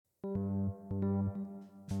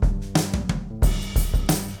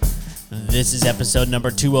This is episode number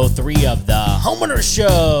 203 of the Homeowner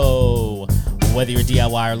Show. Whether you're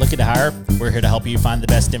DIY or looking to hire, we're here to help you find the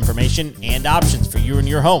best information and options for you and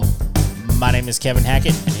your home. My name is Kevin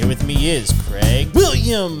Hackett, and here with me is Craig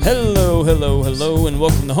Williams. Hello, and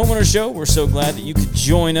welcome to the Homeowner Show. We're so glad that you could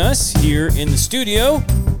join us here in the studio.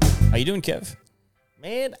 How you doing, Kev?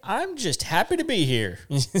 Man, I'm just happy to be here.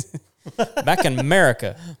 Back in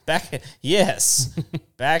America. Back in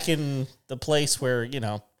the place where,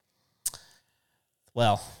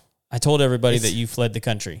 I told everybody that you fled the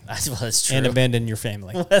country. That's true. And abandoned your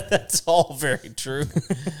family. That's all very true.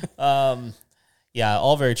 Yeah,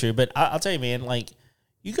 all very true. But I'll tell you, man,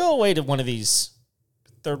 you go away to one of these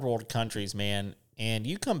third world countries, man, and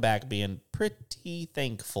you come back being pretty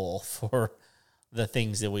thankful for the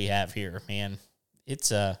things that we have here, man.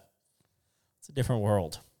 It's a different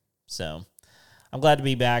world. So I'm glad to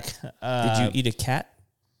be back. Did you eat a cat?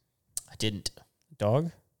 I didn't.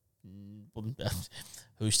 Dog?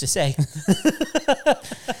 Who's to say?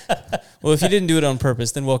 Well, if you didn't do it on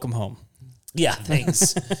purpose, then welcome home. Yeah,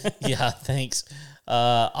 thanks. Thanks.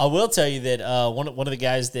 I will tell you that one of the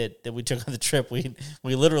guys that we took on the trip, we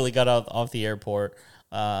literally got off the airport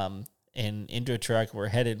and into a truck. We're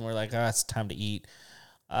headed, and we're like, it's time to eat.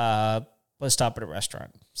 Let's stop at a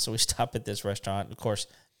restaurant. So we stop at this restaurant. Of course,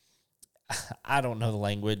 I don't know the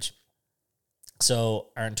language. So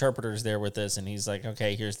our interpreter's there with us, and he's like,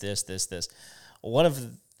 okay, here's this. One of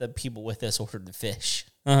the people with us ordered the fish.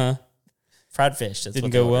 Uh-huh. Fried fish. Didn't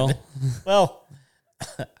go well? Well,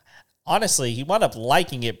 honestly, he wound up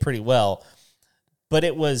liking it pretty well, but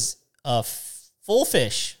it was a full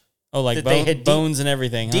fish. Oh, like they had bones and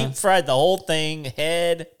everything, huh? Deep fried the whole thing,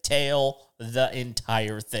 head, tail, the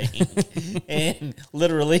entire thing. And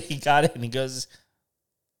literally he got it and he goes,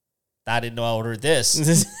 I didn't know I ordered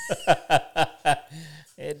this.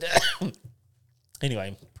 And,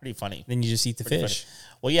 anyway, pretty funny. Then you just eat the fish. Funny.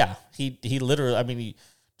 Well, yeah, he literally, he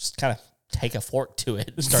just kind of take a fork to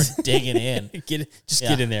it and start digging in.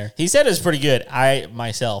 Get in there. He said it was pretty good. I,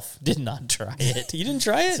 myself, did not try it. You didn't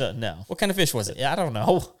try it? So, no. What kind of fish was it? Yeah, I don't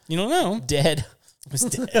know. You don't know? Dead. It was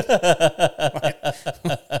dead.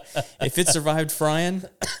 If it survived frying,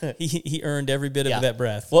 he earned every bit of that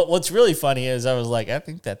breath. What's really funny is I was like, I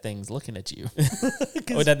think that thing's looking at you.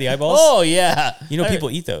 Oh, it had the eyeballs? Oh, yeah.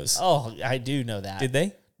 People eat those. Oh, I do know that. Did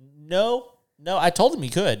they? No, I told him he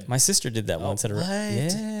could. My sister did that once at a restaurant.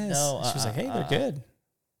 Yes. No, she was like, hey, they're good.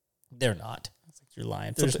 They're not. I was like, you're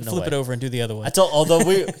lying. Flip it over and do the other one.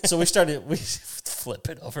 we flip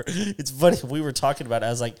it over. It's funny. We were talking about it.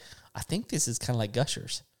 I was like, I think this is kind of like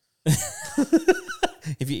Gushers.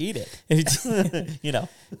 If you eat it,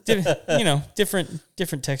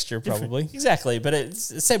 different texture probably. Exactly, but it's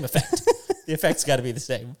the same effect. The effect's got to be the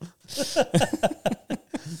same.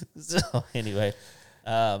 So anyway,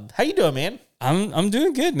 how you doing, man? I'm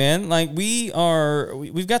doing good, man.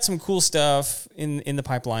 We've got some cool stuff in the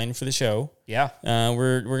pipeline for the show. Yeah.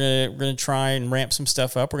 We're gonna try and ramp some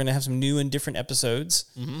stuff up. We're gonna have some new and different episodes.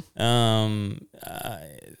 Mm-hmm.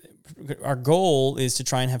 Our goal is to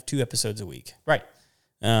try and have 2 episodes a week. Right.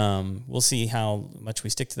 We'll see how much we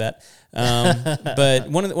stick to that. But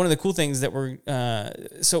one of the cool things that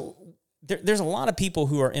there's a lot of people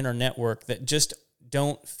who are in our network that just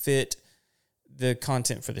don't fit the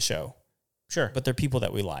content for the show. Sure. But they're people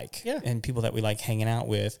that we like. Yeah. And people that we like hanging out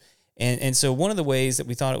with. And so one of the ways that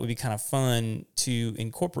we thought it would be kind of fun to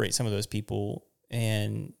incorporate some of those people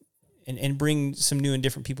and bring some new and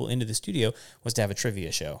different people into the studio was to have a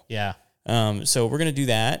trivia show. Yeah. So we're going to do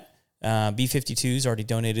that. B52's already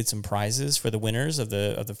donated some prizes for the winners of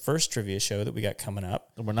the first trivia show that we got coming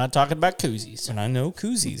up. We're not talking about koozies. And I know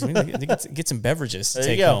koozies. We need to get some beverages to there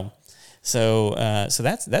take home. So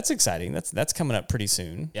that's exciting. That's coming up pretty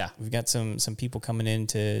soon. Yeah. We've got some people coming in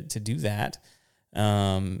to do that.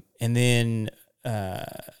 And then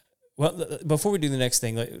before we do the next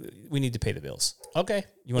thing, we need to pay the bills. Okay.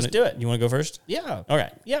 Let's do it. You want to go first? Yeah. All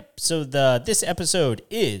right. Yep. So this episode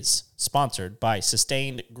is sponsored by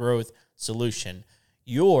Sustained Growth Solution,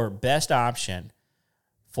 your best option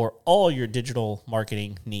for all your digital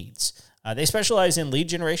marketing needs. They specialize in lead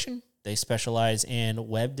generation. They specialize in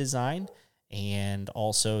web design and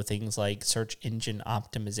also things like search engine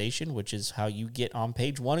optimization, which is how you get on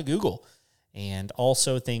page 1 of Google. And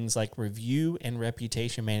also things like review and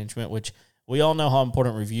reputation management, which we all know how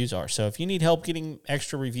important reviews are. So if you need help getting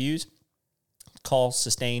extra reviews, call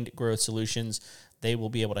Sustained Growth Solutions. They will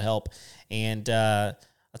be able to help. And I'll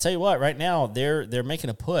tell you what, right now they're making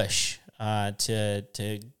a push to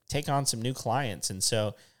take on some new clients. And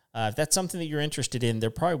so if that's something that you're interested in, they're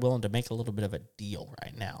probably willing to make a little bit of a deal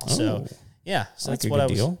right now. So yeah, so that's what I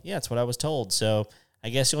was. Deal. Yeah, that's what I was told. So I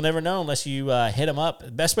guess you'll never know unless you hit them up. The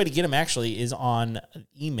best way to get them actually is on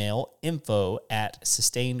email,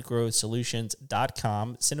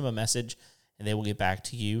 info@sustainedgrowthsolutions.com. Send them a message, and they will get back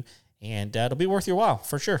to you, and it'll be worth your while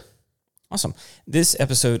for sure. Awesome. This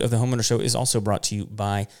episode of the Homeowner Show is also brought to you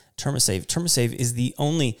by TermaSave. TermaSave is the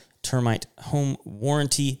only termite home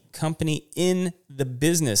warranty company in the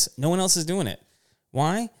business. No one else is doing it.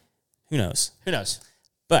 Why? Who knows? Who knows?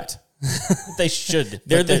 But they should.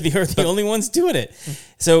 They're the only ones doing it.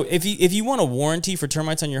 So if you want a warranty for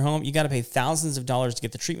termites on your home, you got to pay thousands of dollars to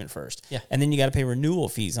get the treatment first. Yeah. And then you got to pay renewal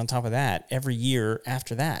fees on top of that every year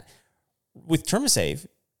after that. With TermaSave,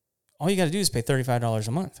 all you got to do is pay $35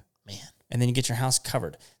 a month. Man. And then you get your house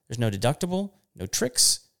covered. There's no deductible, no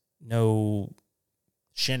tricks, no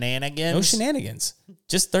shenanigans.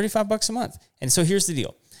 Just $35 a month. And so here's the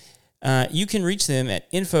deal. You can reach them at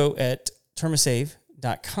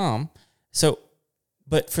info@termasave.com. So,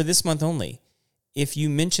 but for this month only, if you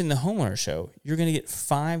mention the Homeowner Show, you're going to get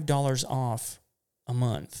 $5 off a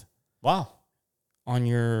month. Wow. On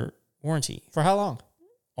your warranty. For how long?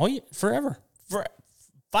 Forever. For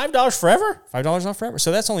 $5 forever? $5 off forever. So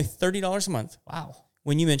that's only $30 a month. Wow.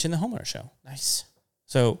 When you mention the Homeowner Show. Nice.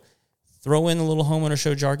 So throw in a little Homeowner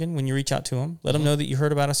Show jargon when you reach out to them. Let them know that you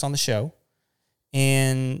heard about us on the show,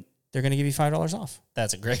 and they're going to give you $5 off.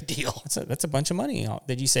 That's a great deal. That's a bunch of money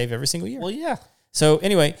that you save every single year. Well, yeah. So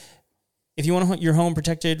anyway, if you want your home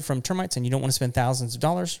protected from termites and you don't want to spend thousands of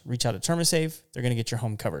dollars, reach out to TermaSave. They're going to get your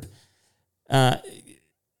home covered. Kev,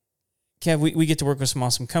 we get to work with some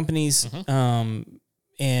awesome companies,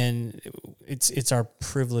 and it's our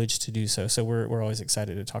privilege to do so. So we're always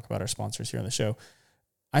excited to talk about our sponsors here on the show.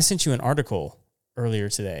 I sent you an article earlier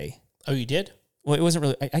today. Oh, you did? Well, it wasn't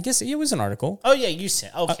really. I guess it was an article. Oh yeah, you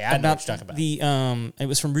sent. Okay, I know what you're talking about. It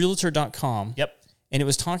was from Realtor.com. Yep. And it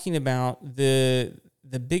was talking about the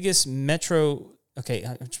biggest metro. Okay,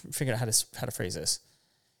 I figured out how to phrase this.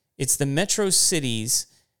 It's the metro cities.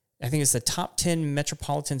 I think it's the top 10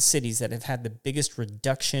 metropolitan cities that have had the biggest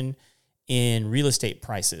reduction in real estate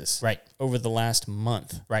prices over the last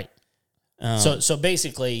month. Right. So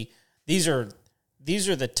basically, these are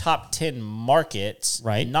the top 10 markets,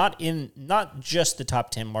 right? Not just the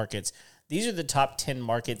top 10 markets. These are the top 10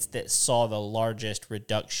 markets that saw the largest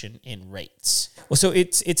reduction in rates. Well, so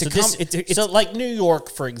it's like New York,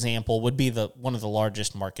 for example, would be one of the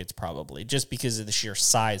largest markets probably, just because of the sheer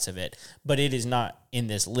size of it. But it is not in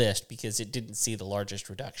this list because it didn't see the largest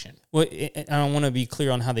reduction. Well, I want to be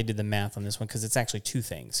clear on how they did the math on this one because it's actually two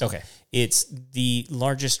things. Okay, it's the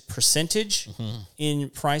largest percentage in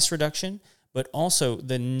price reduction, but also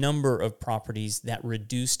the number of properties that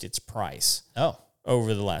reduced its price.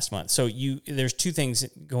 Over the last month. So there's two things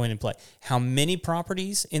going in play. How many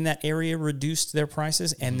properties in that area reduced their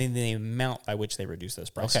prices, and then the amount by which they reduced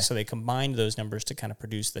those prices. Okay. So they combined those numbers to kind of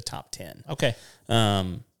produce the top 10. Okay.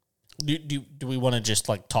 Do we want to just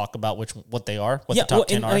like talk about what they are? What the top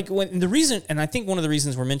 10 are? The reason, and I think one of the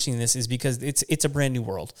reasons we're mentioning this is because it's a brand new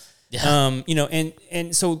world. Yeah.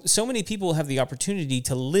 And so many people have the opportunity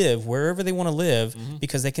to live wherever they want to live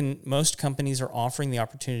because most companies are offering the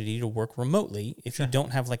opportunity to work remotely if you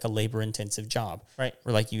don't have like a labor intensive job. Right.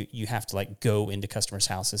 Where like you have to like go into customers'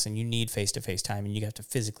 houses and you need face-to-face time and you have to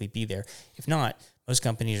physically be there. If not, most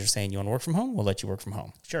companies are saying you want to work from home, we'll let you work from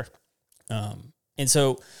home. Sure. And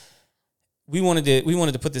so we wanted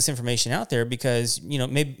to put this information out there because,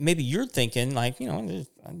 maybe you're thinking like,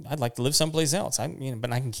 I'd like to live someplace else.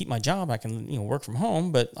 But I can keep my job. I can, work from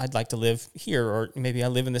home, but I'd like to live here. Or maybe I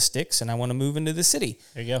live in the sticks and I want to move into the city.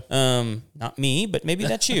 There you go. Not me, but maybe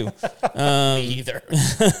that's you. Me either.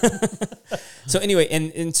 So anyway,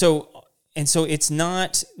 and so it's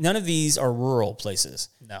not, none of these are rural places.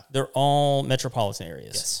 No. They're all metropolitan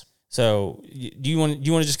areas. Yes. So do you want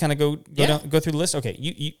to just kind of go through the list? Okay,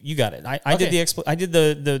 you got it. I did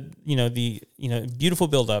the beautiful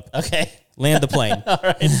build up. Okay, land the plane. All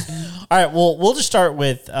right. Well, we'll just start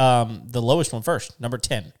with the lowest one first, number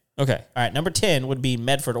 10. Okay. All right, number 10 would be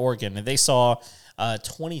Medford, Oregon, and they saw a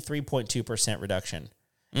 23.2% reduction.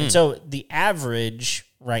 And so the average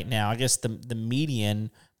right now, I guess the median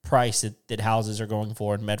price that houses are going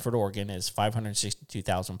for in Medford, Oregon, is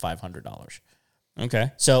 $562,500.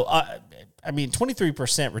 Okay. So,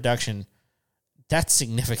 23% reduction, that's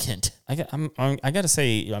significant. I got to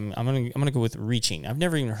say, I'm gonna go with Reaching. I've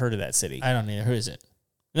never even heard of that city. I don't know. Who is it?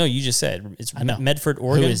 No, you just said it's Medford,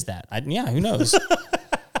 Oregon. Who is that? Who knows?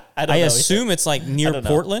 I don't know. Assume it's like near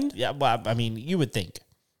Portland. Yeah, well, you would think.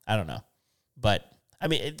 I don't know. But,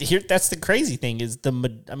 here that's the crazy thing is the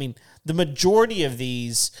majority of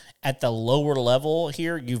these at the lower level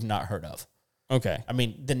here, you've not heard of. Okay. I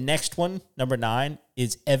mean, the next one, number 9,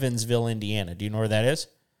 is Evansville, Indiana. Do you know where that is?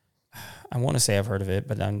 I want to say I've heard of it,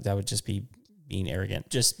 but that would just be being arrogant.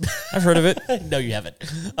 Just I've heard of it. no, you haven't.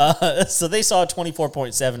 So they saw a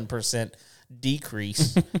 24.7%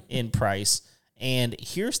 decrease in price. And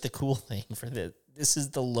here's the cool thing for this. This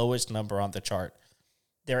is the lowest number on the chart.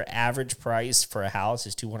 Their average price for a house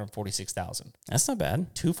is $246,000. That's not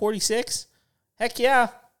bad. $246,000? Heck yeah.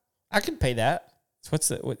 I could pay that. So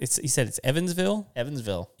you said it's Evansville,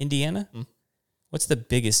 Evansville. Indiana? Mm. What's the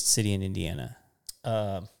biggest city in Indiana?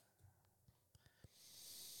 I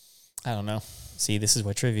don't know. See, this is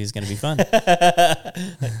why trivia is going to be fun.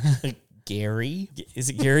 Gary? Is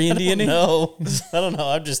it Gary, Indiana? No. I don't know.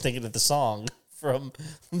 I'm just thinking of the song from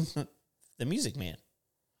The Music Man.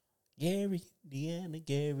 Gary, Indiana,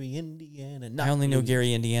 Gary, Indiana. I only know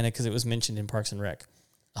Gary, Indiana because it was mentioned in Parks and Rec.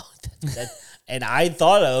 Oh, and I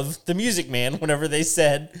thought of The Music Man whenever they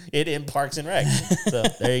said it in Parks and Rec. So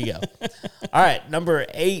there you go. All right, number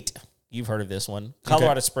 8. You've heard of this one.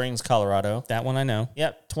 Colorado Springs, Colorado. That one I know.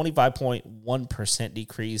 Yep, 25.1%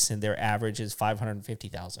 decrease, and their average is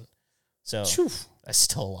 $550,000. So that's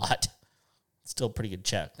still a lot. Still a pretty good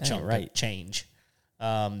chunk of change.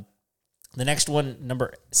 The next one,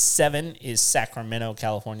 number 7, is Sacramento,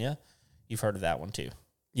 California. You've heard of that one too.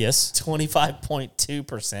 Yes.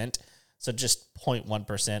 25.2%. So just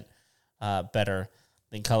 0.1% better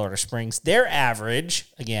than Colorado Springs. Their average,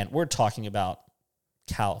 again, we're talking about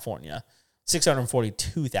California,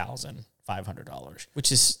 $642,500.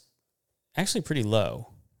 Which is actually pretty low.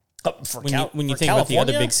 When you think California? about the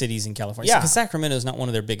other big cities in California. Yeah. Because Sacramento is not one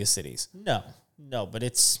of their biggest cities. No, but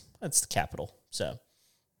that's the capital. So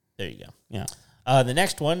there you go. Yeah. The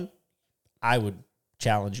next one, I would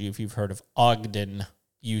challenge you if you've heard of Ogden,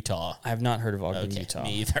 Utah. I have not heard of Ogden, Utah.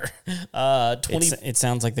 Me either. It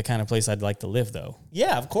sounds like the kind of place I'd like to live, though.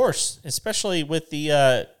 Yeah, of course, especially with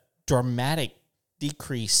the dramatic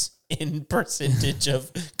decrease in percentage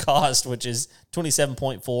of cost, which is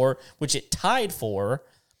 27.4, which it tied for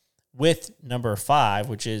with number 5,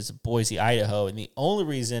 which is Boise, Idaho. And the only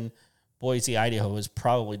reason Boise, Idaho is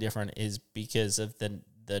probably different is because of the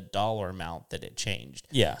dollar amount that it changed.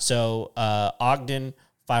 Yeah. So Ogden,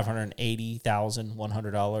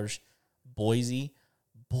 $580,100. Boise's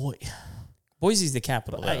the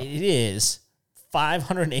capital, though. It is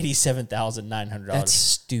 $587,900. That's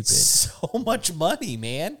stupid. So much money,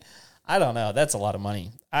 man. I don't know. That's a lot of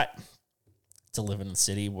money. To live in a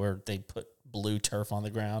city where they put blue turf on the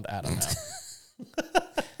ground, I don't know.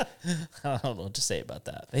 I don't know what to say about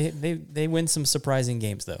that. They win some surprising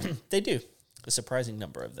games, though. They do. A surprising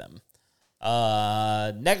number of them.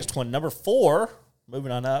 Next one, number 4,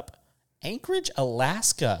 moving on up, Anchorage,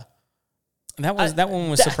 Alaska. That one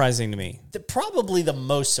was surprising to me. Probably the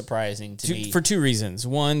most surprising to me. For 2 reasons.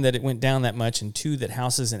 1, that it went down that much, and 2, that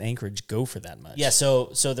houses in Anchorage go for that much. Yeah,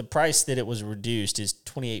 so the price that it was reduced is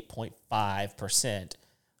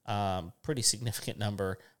 28.5%. Pretty significant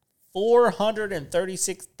number.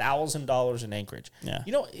 $436,000 in Anchorage. Yeah.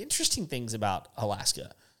 You know, interesting things about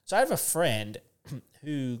Alaska. So I have a friend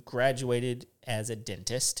who graduated as a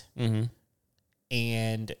dentist. Mm-hmm.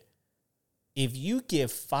 And if you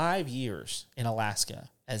give 5 years in Alaska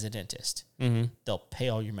as a dentist, mm-hmm. they'll pay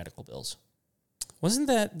all your medical bills. Wasn't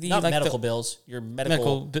that not medical bills, your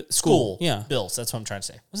medical school bills. That's what I'm trying to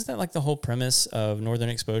say. Wasn't that like the whole premise of Northern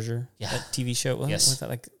Exposure? Yeah. That TV show? Yes.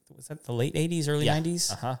 Was that the late 80s, early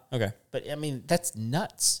 90s? Uh-huh. Okay. But, I mean, that's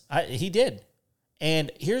nuts. He did.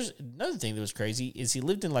 And here's another thing that was crazy is he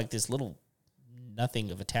lived in like this little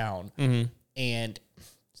nothing of a town. Mm-hmm. And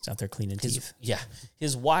it's out there cleaning teeth. Yeah.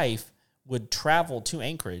 His wife would travel to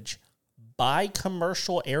Anchorage by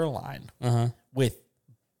commercial airline with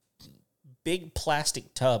big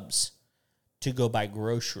plastic tubs to go buy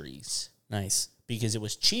groceries. Nice. Because it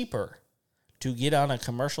was cheaper to get on a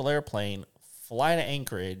commercial airplane, fly to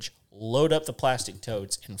Anchorage, load up the plastic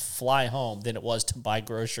totes, and fly home than it was to buy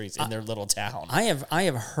groceries in their little town. I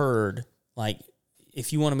have heard, like,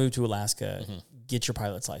 if you want to move to Alaska, get your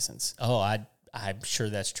pilot's license. Oh, I'm sure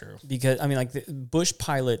that's true. Because, I mean, like, the Bush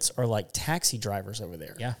pilots are like taxi drivers over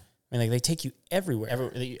there. Yeah. I mean, like, they take you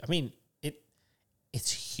everywhere. I mean,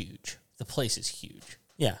 it's huge. The place is huge.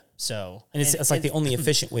 Yeah. So, and it's like the only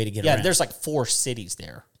efficient way to get around. Yeah, there's like 4 cities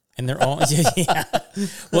there. And they're all, yeah.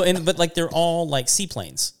 Well, but like they're all like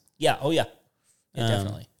seaplanes. Yeah. Oh, yeah. Yeah,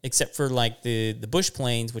 definitely. Except for like the Bush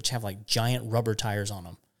planes, which have like giant rubber tires on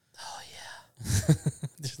them. Oh, yeah.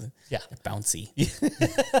 They're bouncy.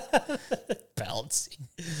 bouncy.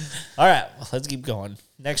 All right, well, let's keep going.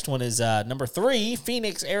 Next one is number 3,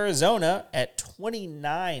 Phoenix, Arizona at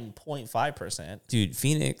 29.5%. Dude,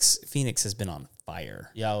 Phoenix has been on fire.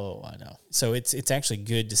 Yeah, I know. So it's actually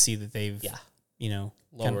good to see that they've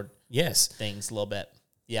Lowered yes. things a little bit.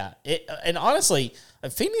 Yeah, and honestly,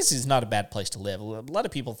 Phoenix is not a bad place to live. A lot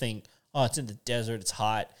of people think, oh, it's in the desert, it's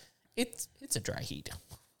hot. It's a dry heat.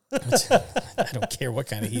 I don't care what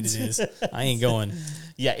kind of heat it is. I ain't going.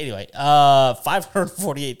 Yeah. Anyway,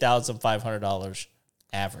 $548,500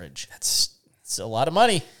 average. It's a lot of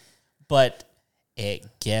money, but it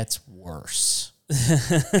gets worse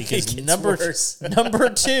because number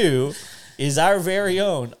 2 is our very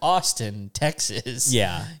own Austin, Texas.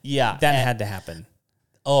 Yeah. Yeah. That had to happen.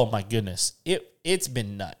 Oh my goodness. It's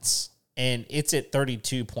been nuts. And it's at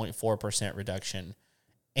 32.4% reduction.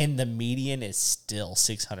 And the median is still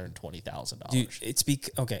 $620,000. Dude,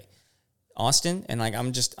 okay. Austin, and like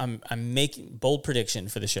I'm making bold prediction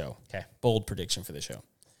for the show. Okay. Bold prediction for the show.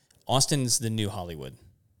 Austin's the new Hollywood.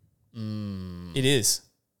 It is.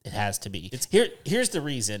 It has to be. Here's the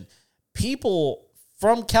reason. People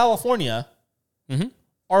from California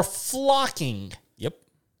are flocking Yep.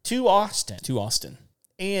 to Austin.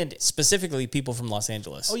 And Specifically people from Los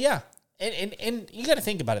Angeles. oh yeah. And you got to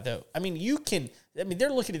think about it though. I mean,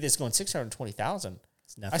 they're looking at this going 620,000.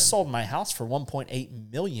 I sold my house for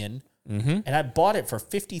 1.8 million and I bought it for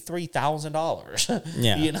 $53,000.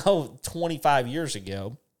 Yeah. 25 years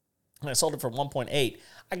ago. And I sold it for 1.8.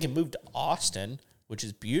 I can move to Austin, which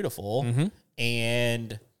is beautiful,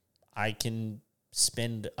 and I can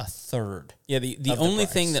spend a third. Yeah, the only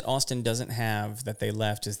thing that Austin doesn't have that they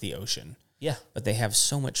left is the ocean. Yeah. But they have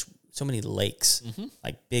so many lakes,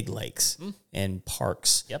 like big lakes and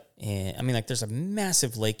parks. Yep. And I mean, like there's a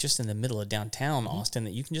massive lake just in the middle of downtown Austin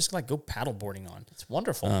that you can just like go paddleboarding on. It's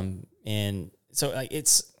wonderful. And so like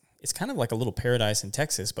it's kind of like a little paradise in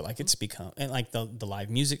Texas, but like it's become, and like the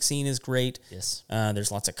live music scene is great. Yes.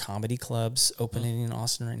 There's lots of comedy clubs opening in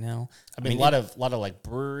Austin right now. I mean, a lot of like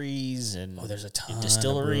breweries and there's a ton and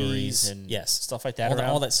distilleries of and yes, stuff like that.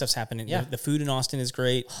 All that stuff's happening. Yeah. The food in Austin is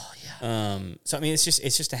great. Oh yeah. So I mean, it's just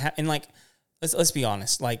and like let's be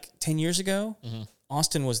honest. Like 10 years ago,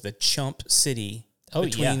 Austin was the chump city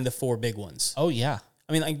between the 4 big ones. Oh yeah.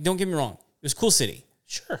 I mean, like don't get me wrong, it was a cool city.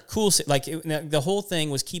 Sure. Cool city. Like the whole thing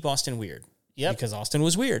was keep Austin weird. Yep. Because Austin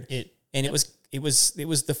was weird. It was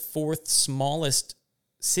the 4th smallest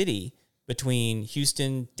city between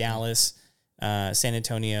Houston, Dallas, San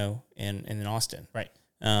Antonio, and then Austin. Right.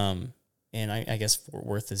 And I guess Fort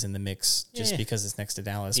Worth is in the mix just because it's next to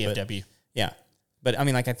Dallas. DFW. But, yeah. But I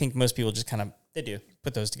mean, like I think most people just kind of They do.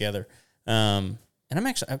 put those together. And I'm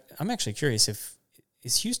actually curious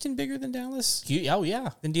is Houston bigger than Dallas? Oh yeah.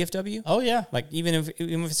 Than DFW? Oh yeah. Like even if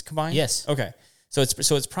it's combined? Yes. Okay. So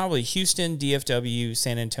it's probably Houston, DFW,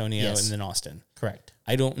 San Antonio, Yes. and then Austin. Correct.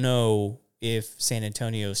 I don't know if San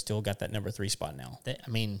Antonio still got that number 3 spot now.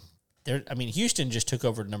 Houston just took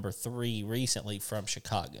over number 3 recently from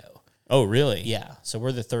Chicago. Oh, really? Yeah. So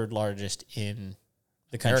we're the 3rd largest in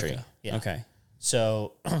The country. America. Yeah. Okay.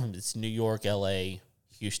 So it's New York, LA,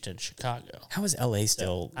 Houston, Chicago. How is LA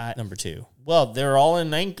still number 2? Well, they're all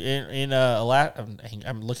in Alaska.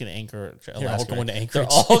 I'm looking at Alaska. They're all going to Anchorage. They're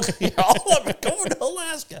all going to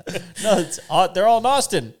Alaska. No, they're all in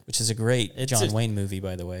Austin. Which is a great John Wayne movie,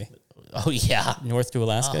 by the way. Oh yeah, North to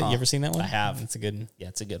Alaska. You ever seen that one? I have. It's a good one. Yeah,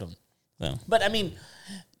 it's a good one. So. But I mean,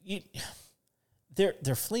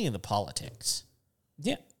 they're fleeing the politics.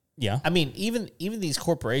 Yeah. Yeah. I mean, even these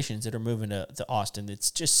corporations that are moving to Austin, it's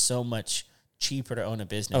just so much cheaper to own a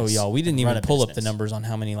business. Oh, y'all, we didn't even pull up the numbers on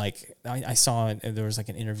how many, like, I saw there was like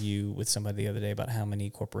an interview with somebody the other day about how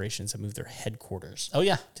many corporations have moved their headquarters Oh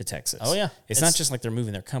yeah. to Texas. Oh yeah. It's not just like they're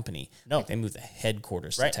moving their company. No. Like they move the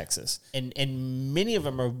headquarters Right. to Texas. And many of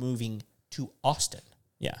them are moving to Austin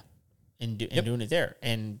Yeah. and doing it there.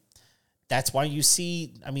 And that's why you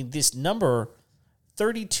see, I mean, this number,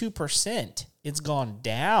 32%, it's gone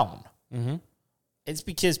down. Mm-hmm. It's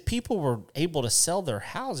because people were able to sell their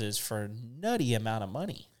houses for a nutty amount of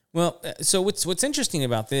money. Well, so what's interesting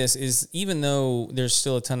about this is even though there's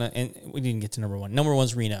still a ton of, and we didn't get to number 1. Number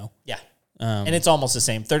 1's Reno. Yeah. And it's almost the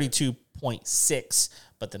same, 32.6,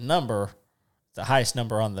 but the highest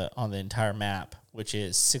number on the entire map, which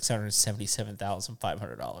is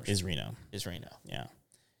 $677,500 Is Reno. Yeah.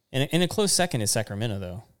 And a close second is Sacramento,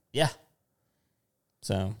 though. Yeah.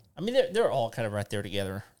 So I mean, they're all kind of right there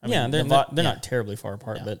together. they're not terribly far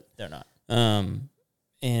apart, No, but they're not. And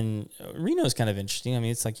Reno is kind of interesting. I mean,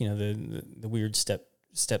 it's like the weird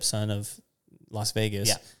stepson of Las Vegas.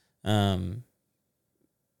 Yeah.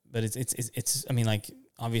 But it's I mean, like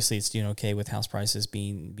obviously it's doing okay with house prices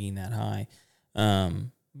being that high.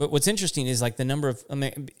 But what's interesting is like the number of, I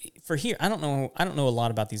mean, for here, I don't know a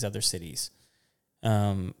lot about these other cities.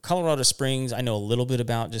 Colorado Springs, I know a little bit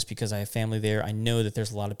about just because I have family there. I know that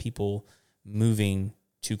there's a lot of people moving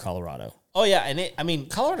to Colorado. Oh yeah, and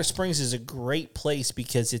Colorado Springs is a great place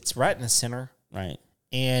because it's right in the center, Right.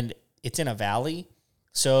 and it's in a valley,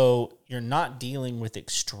 so you're not dealing with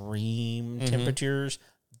extreme temperatures.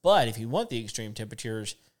 But if you want the extreme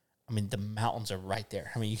temperatures, I mean, the mountains are right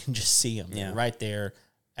there. I mean, you can just see them. Yeah. They're right there.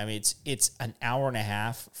 I mean, it's an hour and a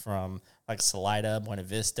half from like Salida, Buena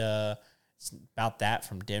Vista. It's about that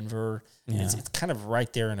from Denver. Yeah. It's kind of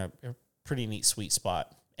right there in a pretty neat, sweet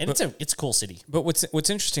spot. And it's a cool city. But what's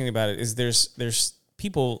interesting about it is there's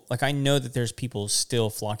people, like I know that there's people still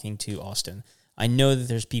flocking to Austin. I know that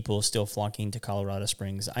there's people still flocking to Colorado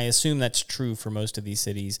Springs. I assume that's true for most of these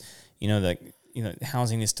cities.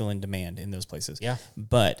 Housing is still in demand in those places. Yeah.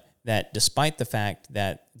 But that despite the fact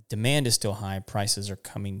that demand is still high, prices are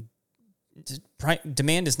coming.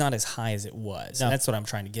 Demand is not as high as it was. No. And that's what I'm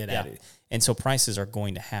trying to get at. Yeah. And so prices are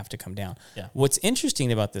going to have to come down. Yeah. What's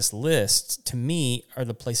interesting about this list to me are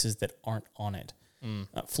the places that aren't on it.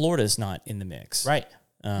 Florida's not in the mix. Right.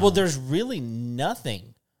 Well, there's really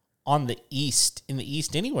nothing in the east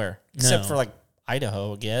anywhere except No. for like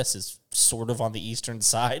Idaho, I guess, is sort of on the eastern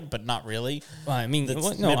side, but not really. Well, I mean,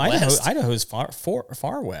 That's no, Midwest. Idaho's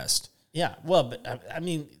far west. Yeah. Well, but I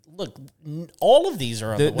mean, look, all of these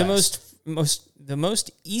are on the west. The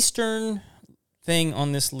most eastern thing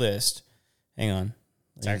on this list. Hang on.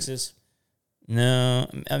 Texas. No,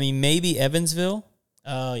 I mean maybe Evansville.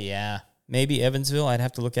 Oh yeah. Maybe Evansville. I'd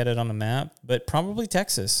have to look at it on a map, but probably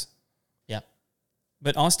Texas. Yeah.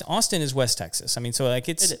 But Austin is West Texas. I mean, so like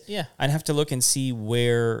it's Yeah. I'd have to look and see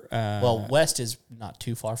where. Well, west is not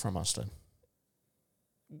too far from Austin.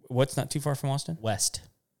 What's not too far from Austin? West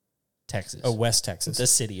Texas. Oh, West Texas. The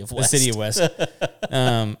city of The West. city of West.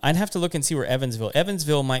 I'd have to look and see where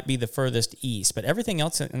Evansville might be the furthest east, but everything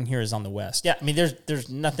else in here is on the west. Yeah, I mean, there's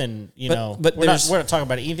nothing, But we're not talking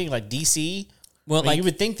about anything like DC. Well, I mean, you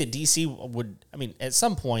would think that DC would, I mean, at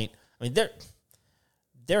some point, I mean,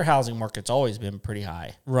 their housing market's always been pretty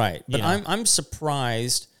high. right. But you know. I'm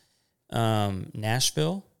surprised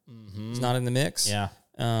Nashville is not in the mix. Yeah.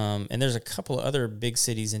 And there's a couple of other big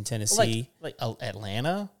cities in Tennessee. Like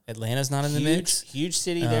Atlanta. Atlanta's not in the mix. Huge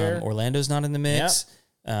city there. Orlando's not in the mix.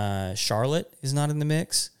 Charlotte is not in the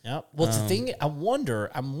mix. Yeah. Well, the thing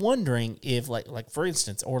I'm wondering if like for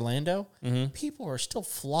instance, Orlando, people are still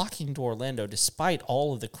flocking to Orlando despite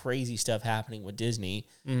all of the crazy stuff happening with Disney.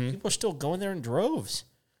 People are still going there in droves.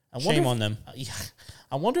 Shame on them. Yeah,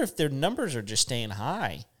 I wonder if their numbers are just staying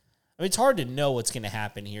high. I mean, it's hard to know what's going to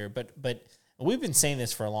happen here, but we've been saying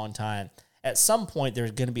this for a long time. At some point,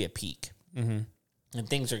 there's going to be a peak, and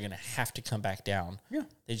things are going to have to come back down. Yeah.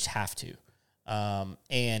 They just have to.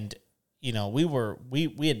 And it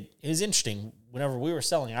was interesting. Whenever we were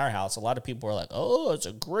selling our house, a lot of people were like, "Oh, it's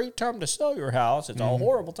a great time to sell your house. It's a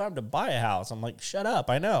horrible time to buy a house." I'm like, "Shut up!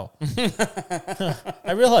 I know.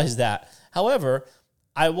 I realize that. However,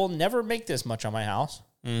 I will never make this much on my house.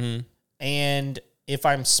 And if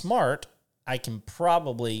I'm smart, I can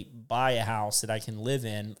probably buy a house that I can live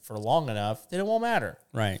in for long enough that it won't matter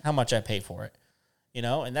Right. how much I pay for it,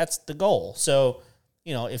 and that's the goal. So,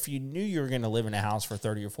 if you knew you were going to live in a house for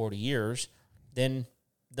 30 or 40 years, then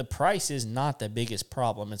the price is not the biggest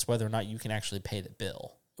problem. It's whether or not you can actually pay the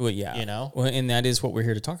bill. Well, yeah. Well, and that is what we're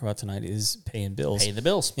here to talk about tonight is paying bills. Pay the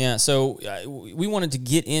bills. Yeah, so we wanted to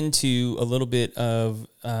get into a little bit of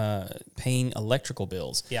paying electrical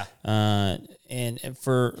bills. Yeah. And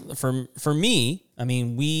for me, I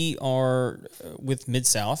mean, we are with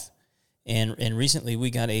Mid-South, and recently we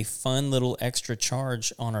got a fun little extra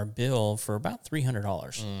charge on our bill for about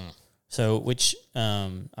 $300. So, which I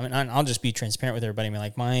mean, I'll just be transparent with everybody. I mean,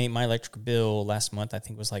 like my electric bill last month, I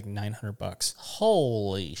think was like $900.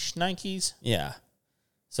 Holy shnikes. Yeah.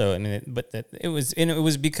 So I mean, it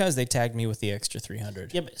was because they tagged me with the extra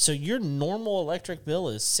 $300. Yeah, but so your normal electric bill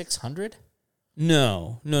is $600?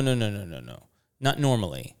 No. Not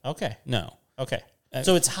normally. Okay. No. Okay.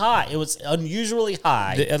 So it's high. It was unusually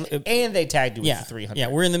high, and they tagged you with Yeah. $300. Yeah,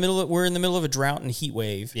 we're in the middle of a drought and heat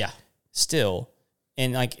wave. Yeah. Still,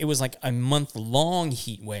 and like it was like a month-long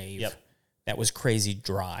heat wave. Yep. That was crazy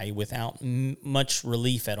dry without much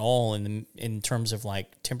relief at all in terms of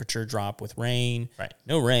like temperature drop with rain. Right.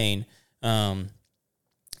 No rain.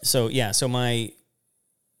 So it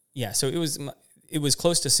was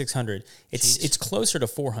close to 600. It's closer to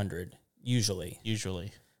 400 usually.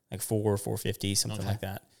 Like 450, something like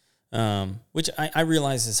that. Which I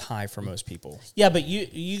realize is high for most people. Yeah, but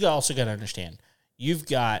you also got to understand, you've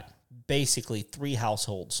got basically 3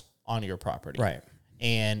 households on your property. Right.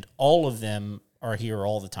 And all of them are here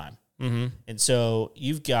all the time. Mm-hmm. And so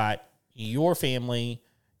you've got your family,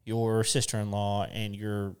 your sister-in-law, and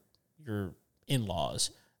your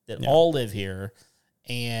in-laws that all live here.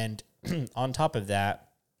 And on top of that,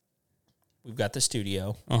 we've got the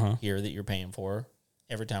studio here that you're paying for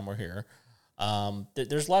every time we're here.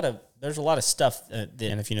 There's a lot of stuff that.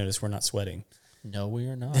 And if you notice, we're not sweating. No, we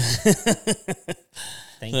are not.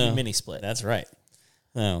 Thank you, Mini Split. That's right.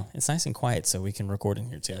 No, it's nice and quiet, so we can record in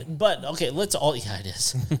here too. But okay, it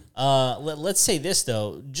is. Let's say this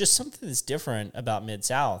though, just something that's different about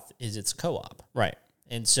Mid-South is it's a co-op, Right.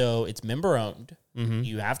 and so it's member owned.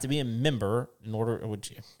 You have to be a member in order,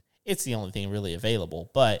 which it's the only thing really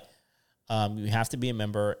available. But you have to be a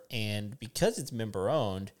member, and because it's member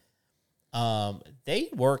owned, they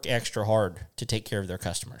work extra hard to take care of their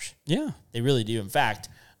customers. Yeah. They really do. In fact,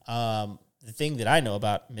 the thing that I know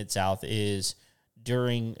about Mid-South is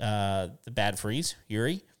during the bad freeze,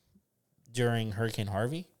 Uri, during Hurricane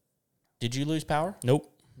Harvey, did you lose power?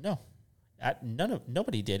 Nope. No.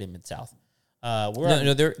 Nobody did in Mid-South.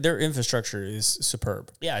 Their infrastructure is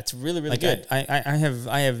superb. Yeah, it's really, really good. I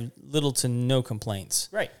have little to no complaints.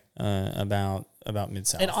 Right. About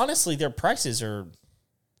Mid-South. And honestly, their prices are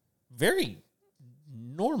very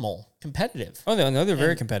normal, competitive. Oh, they're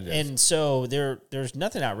very competitive. And so there's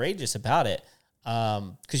nothing outrageous about it.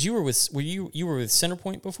 Because you were with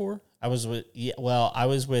Centerpoint before? I was with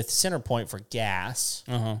Centerpoint for gas,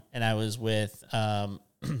 and I was with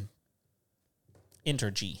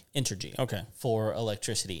Entergy. Okay. For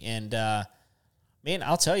electricity. And man,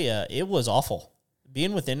 I'll tell you, it was awful.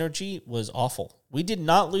 Being with Entergy was awful. We did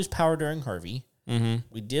not lose power during Harvey. Mm-hmm.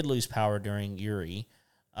 We did lose power during Uri,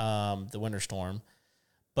 the winter storm,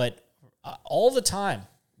 but all the time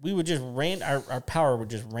we would just our power would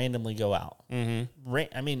just randomly go out.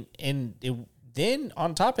 Mm-hmm. Then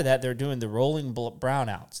on top of that, they're doing the rolling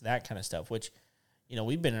brownouts, that kind of stuff, which,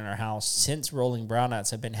 we've been in our house since rolling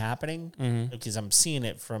brownouts have been happening, because I'm seeing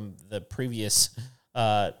it from the previous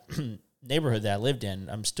neighborhood that I lived in.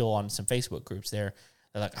 I'm still on some Facebook groups there.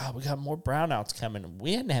 They're like, oh, we got more brownouts coming.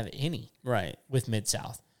 We hadn't have any with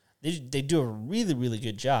Mid-South. They do a really, really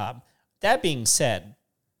good job. That being said,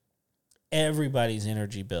 everybody's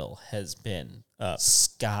energy bill has been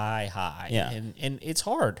sky high. Yeah. And it's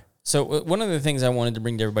hard. So one of the things I wanted to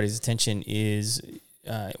bring to everybody's attention is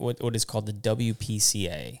what is called the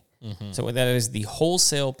WPCA. Mm-hmm. So what that is, the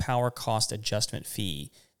wholesale power cost adjustment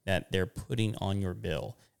fee that they're putting on your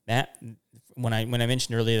bill. That when I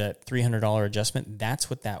mentioned earlier that $300 adjustment, that's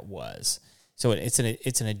what that was. So it's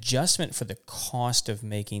an adjustment for the cost of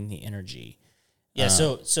making the energy. Yeah.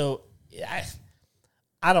 So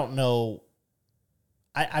I don't know.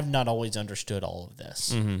 I've not always understood all of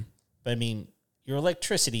this, but I mean, your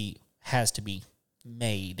electricity has to be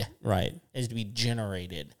made, right? It has to be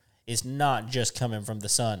generated. It's not just coming from the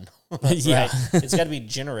sun, Yeah. right? It's got to be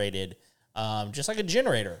generated, just like a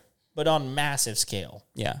generator, but on massive scale.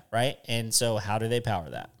 Yeah. Right. And so, how do they power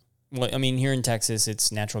that? Well, I mean, here in Texas,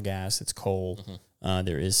 it's natural gas, it's coal. Mm-hmm.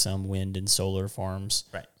 There is some wind and solar farms.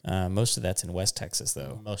 Right. Most of that's in West Texas,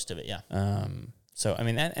 though. Most of it, yeah. So, I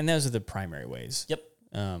mean, those are the primary ways. Yep.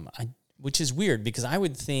 Which is weird because I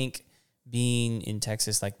would think being in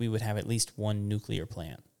Texas, like we would have at least one nuclear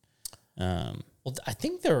plant. Well, I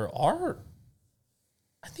think there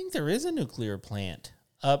is a nuclear plant.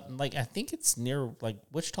 I think it's near like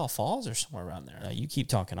Wichita Falls or somewhere around there. You keep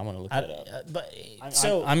talking. I want to look it up.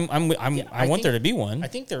 I want there to be one. I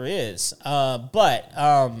think there is.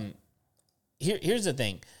 Here's the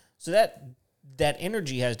thing. So that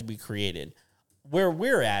energy has to be created. Where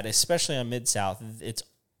we're at, especially on Mid-South, it's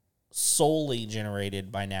solely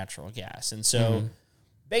generated by natural gas. And so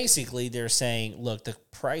basically they're saying, look, the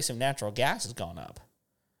price of natural gas has gone up.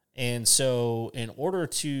 And so in order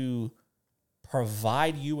to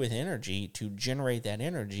provide you with energy to generate that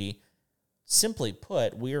energy, simply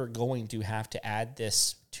put, we are going to have to add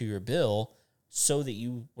this to your bill so that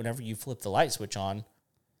whenever you flip the light switch on,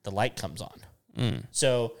 the light comes on.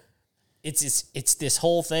 So it's this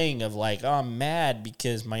whole thing of like, oh, I'm mad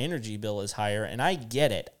because my energy bill is higher, and I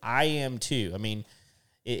get it. I am too. I mean,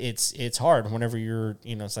 it's hard whenever you're,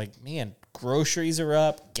 it's like, man, groceries are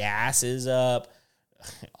up, gas is up,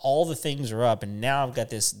 all the things are up, and now I've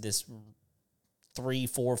got this $300,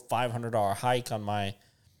 $400, $500 hike on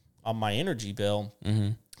my energy bill. Mm-hmm.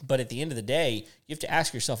 But at the end of the day, you have to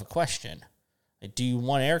ask yourself a question: like, do you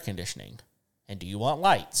want air conditioning, and do you want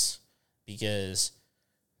lights? Because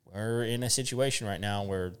we're in a situation right now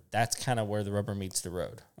where that's kind of where the rubber meets the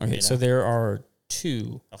road. Okay, so there are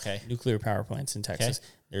two Okay. nuclear power plants in Texas. Okay.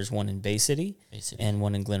 There's one in Bay City and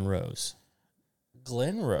one in Glen Rose.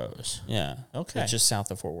 Glen Rose. Yeah. Okay. It's just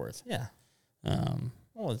south of Fort Worth. Yeah. Um,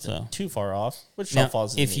 Well, it's So- too far off. now, Wichita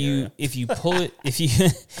Falls is in if the you area. if you pull it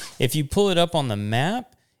if you pull it up on the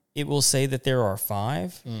map, it will say that there are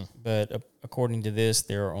 5, but according to this,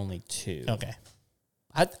 there are only 2. Okay.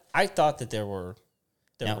 I thought that there were.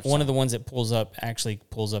 Now, one of the ones that pulls up actually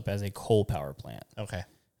pulls up as a coal power plant. Okay.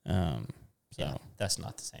 So Yeah, that's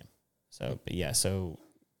not the same. but yeah, so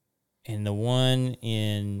and the one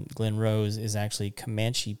in Glen Rose is actually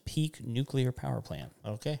Comanche Peak Nuclear Power Plant.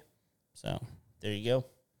 Okay. So, There you go.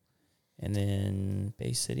 and then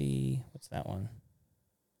Bay City, what's that one?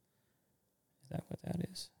 Is that what that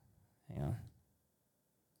is? Hang on.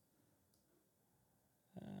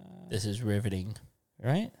 This is riveting.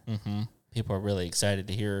 Right? Mm-hmm. People are really excited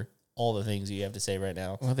to hear all the things you have to say right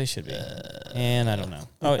now. Well, they should be. And I don't know.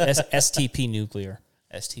 Oh, STP Nuclear.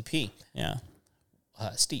 STP. Yeah.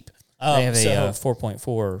 Steep. They have so, a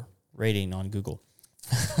 4.4 rating on Google.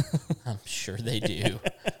 I'm sure they do.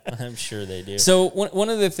 I'm sure they do. So one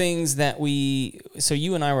of the things that so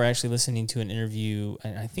you and I were actually listening to an interview,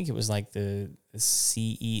 and I think it was like the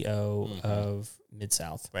CEO of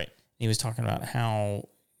Mid-South. Right. He was talking about how,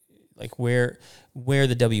 like, where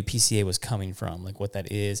the WPCA was coming from, like what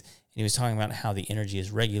that is. And he was talking about how the energy is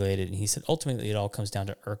regulated. And he said, ultimately, it all comes down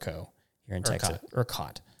to ERCO here in Texas.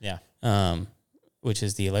 ERCOT. Yeah. Which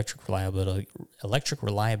is the Electric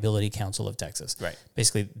Reliability Council of Texas. Right.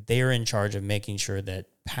 Basically, they're in charge of making sure that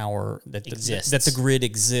power that Exists. that the grid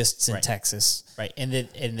exists in Right. Texas. Right. And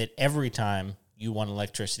that every time you want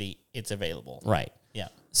electricity, it's available. Right. Yeah.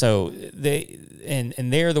 So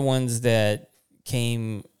they're the ones that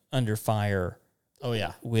came under fire Oh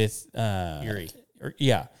yeah. with Erie.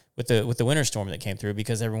 with the winter storm that came through,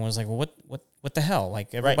 because everyone was like, well, what the hell?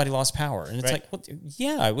 Like, everybody lost power. And it's Right. like, what?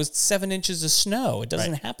 Yeah, it was 7 inches of snow. It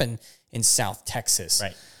doesn't Right. happen in South Texas.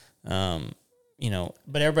 Right. But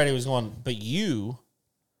But everybody was going, but you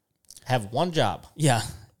have one job, yeah.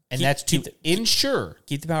 and that's to ensure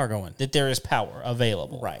Keep the power going. that there is power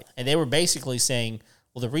available. Right. And they were basically saying,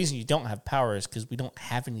 well, the reason you don't have power is because we don't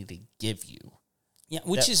have any to give you. Yeah,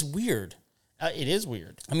 which is weird. It is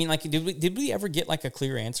weird. I mean, like, did we ever get like a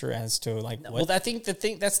clear answer as to like what? Well, I think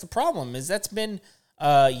that's the problem is that's been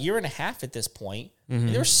a year and a half at this point. And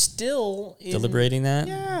they're still deliberating that?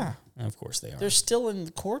 Yeah. Of course they are. They're still in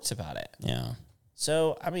the courts about it. Yeah.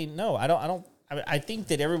 So, I mean, no, I think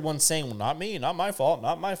that everyone's saying, well, not me, not my fault,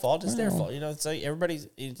 it's their fault. You know, it's like everybody's,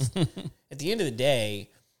 at the end of the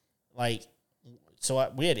day, like, so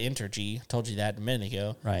we had Entergy, told you that a minute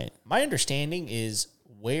ago. Right. My understanding is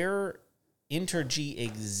where Entergy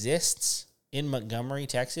exists in Montgomery,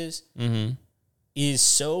 Texas, is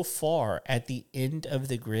so far at the end of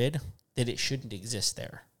the grid that it shouldn't exist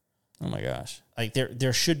there. Oh my gosh. Like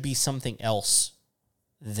there should be something else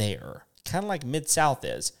there. Kind of like Mid-South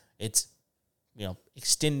is. It's,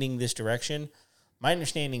 extending this direction. My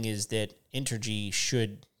understanding is that Entergy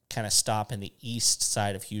should kind of stop in the east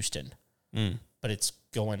side of Houston. But it's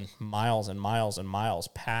going miles and miles and miles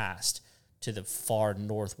past to the far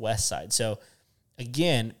northwest side. So,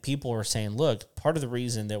 again, people are saying, look, part of the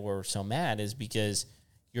reason that we're so mad is because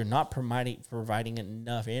you're not providing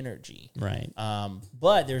enough energy. Right.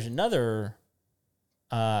 But there's another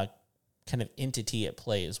kind of entity at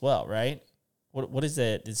play as well, right? What is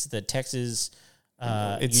that? It's the Texas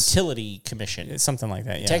Utility Commission. It's something like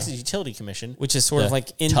that, yeah. Texas Utility Commission. Which is sort of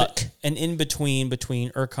like TUC. in between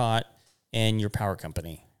ERCOT and your power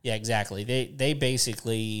company. Yeah, exactly. They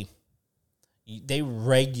basically they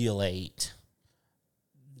regulate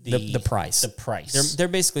The price. The price. They're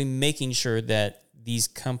basically making sure that these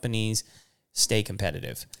companies stay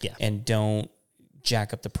competitive. Yeah. And don't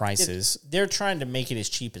jack up the prices. They're trying to make it as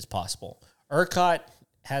cheap as possible. ERCOT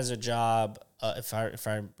has a job, if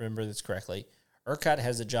I remember this correctly, ERCOT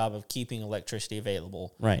has a job of keeping electricity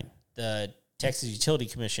available. Right. The Texas Utility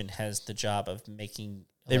Commission has the job of making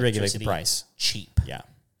They regulate the electricity price. cheap Yeah.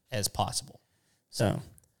 as possible. So,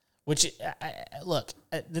 Which, look,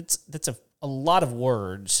 that's a lot of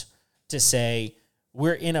words to say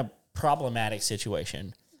we're in a problematic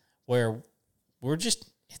situation where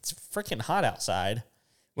it's freaking hot outside,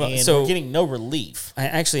 and we're getting no relief. I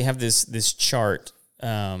actually have this chart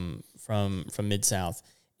from Mid-South,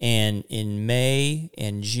 and in May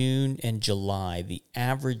and June and July, the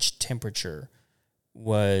average temperature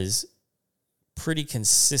was pretty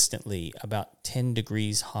consistently about 10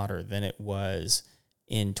 degrees hotter than it was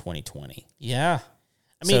in 2020. Yeah.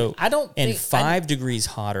 I mean, I don't think... And 5 degrees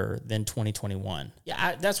hotter than 2021.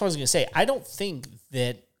 Yeah, that's what I was going to say. I don't think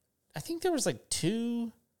that... I think there was like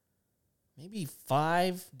 2, maybe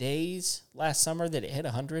 5 days last summer that it hit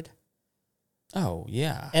 100. Oh,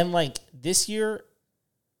 yeah. And like this year,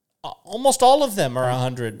 almost all of them are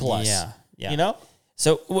 100 plus. Yeah, yeah. You know?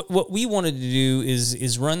 So what we wanted to do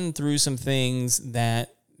is run through some things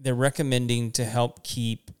that they're recommending to help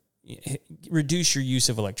reduce your use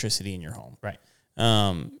of electricity in your home. Right.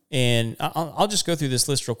 And I'll just go through this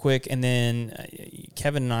list real quick, and then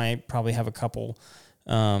Kevin and I probably have a couple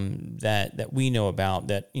that we know about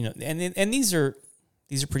that, you know, and these are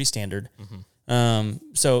pretty standard.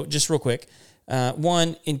 So just real quick,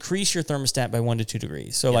 one, increase your thermostat by 1 to 2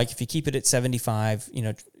 degrees. So like if you keep it at 75, you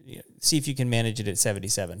know, see if you can manage it at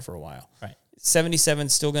 77 for a while. Right. 77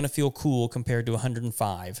 is still going to feel cool compared to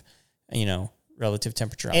 105, you know, relative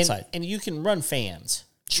temperature outside. And you can run fans.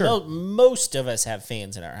 Sure. Most of us have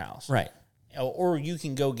fans in our house. Right. Or you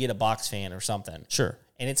can go get a box fan or something. Sure.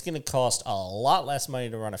 And it's going to cost a lot less money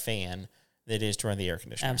to run a fan than it is to run the air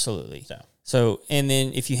conditioner. Absolutely. So, and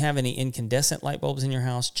then if you have any incandescent light bulbs in your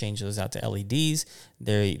house, change those out to LEDs.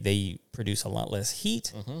 They produce a lot less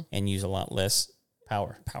heat and use a lot less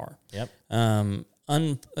power. Yep.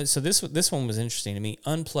 So this one was interesting to me.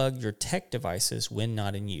 Unplug your tech devices when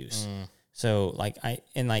not in use. So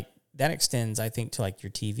that extends, I think, to like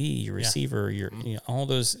your TV, your receiver, your you know, all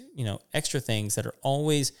those, you know, extra things that are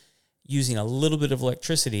always using a little bit of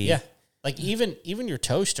electricity. Yeah. Like even your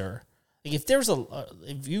toaster. Like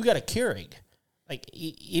if you got a Keurig, like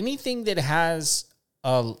anything that has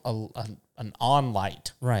an on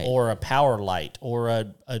light, right, or a power light, or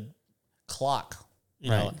a clock,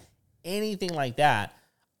 you know, anything like that.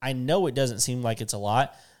 I know it doesn't seem like it's a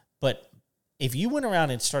lot, but if you went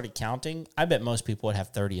around and started counting, I bet most people would have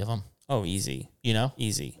 30 of them. Oh, easy. You know,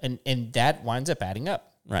 easy, and that winds up adding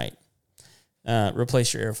up. Right.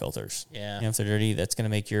 Replace your air filters. Yeah. You know, if they're dirty, that's going to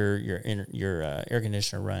make your air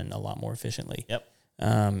conditioner run a lot more efficiently.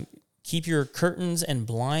 Yep. Keep your curtains and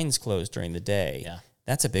blinds closed during the day. Yeah.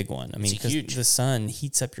 That's a big one. I mean, because the sun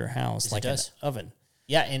heats up your house like an oven.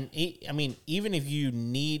 Yeah, and I mean, even if you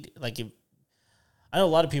need, like, I know a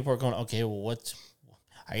lot of people are going, okay, well,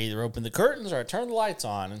 I either open the curtains or I turn the lights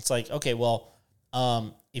on. And it's like, okay, well,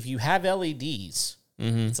 if you have LEDs,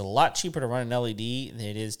 it's a lot cheaper to run an LED than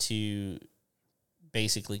it is to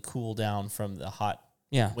basically cool down from the hot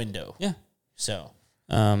window. Yeah. So.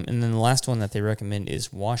 And then the last one that they recommend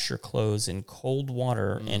is wash your clothes in cold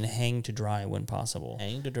water and hang to dry when possible.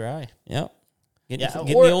 Hang to dry. Yep. Get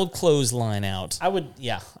the old clothesline out. I would,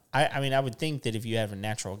 I mean, I would think that if you have a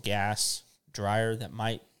natural gas dryer, that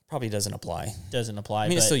might probably doesn't apply. I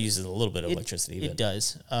mean, it still uses a little bit of electricity. It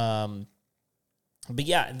does. But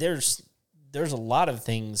yeah, there's a lot of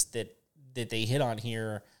things that they hit on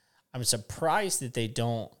here. I'm surprised that they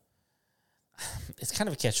don't. It's kind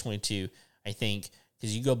of a catch-22, I think,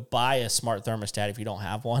 because you go buy a smart thermostat if you don't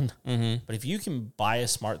have one. But if you can buy a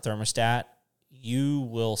smart thermostat, you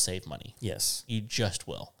will save money. Yes, you just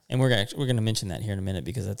will. And we're going to mention that here in a minute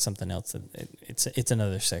because that's something else that it's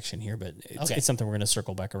another section here, but it's something we're going to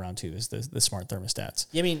circle back around to is the smart thermostats.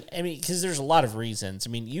 Yeah, I mean, because there's a lot of reasons. I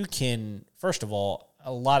mean, you can, first of all,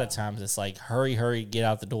 a lot of times it's like hurry, get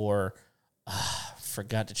out the door.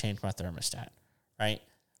 Forgot to change my thermostat, right?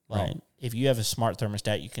 Well, if you have a smart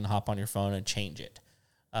thermostat, you can hop on your phone and change it.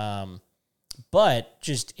 But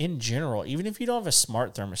just in general, even if you don't have a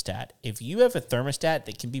smart thermostat, if you have a thermostat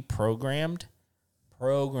that can be programmed,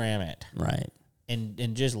 program it. Right.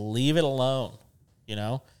 And just leave it alone. You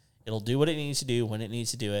know, it'll do what it needs to do when it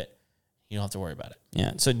needs to do it. You don't have to worry about it.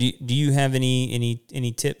 Yeah. So do you have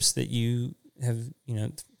any tips that you have, you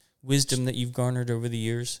know, wisdom that you've garnered over the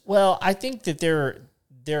years? Well, I think that there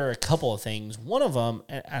are a couple of things. One of them,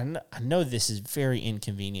 and I know this is very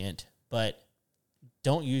inconvenient, but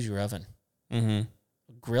don't use your oven.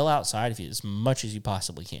 Grill outside as much as you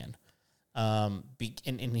possibly can. And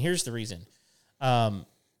here's the reason. Not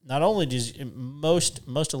only does most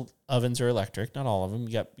ovens are electric, not all of them.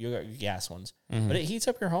 You got your gas ones, but it heats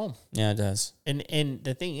up your home. Yeah, it does. And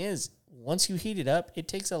the thing is, once you heat it up, it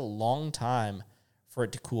takes a long time for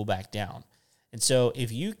it to cool back down. And so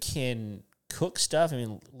if you can cook stuff, I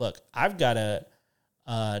mean, look, I've got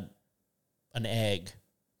an egg.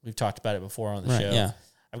 We've talked about it before on the show. Yeah.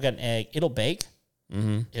 I've got an egg. It'll bake.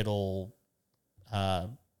 It'll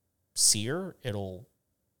sear. It'll,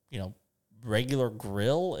 regular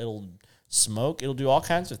grill. It'll smoke. It'll do all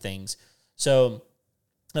kinds of things. So,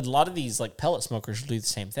 and a lot of these like pellet smokers will do the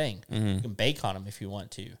same thing. You can bake on them if you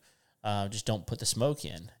want to. Just don't put the smoke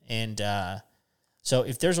in. And so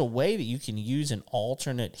if there's a way that you can use an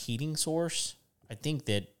alternate heating source, I think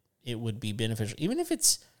that it would be beneficial. Even if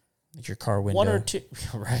it's like your car window. one or two,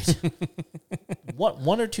 right?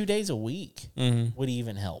 1 or 2 days a week would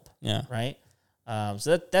even help. Yeah. Right.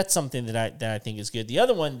 So that's something that I think is good. The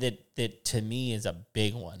other one that to me is a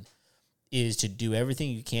big one is to do everything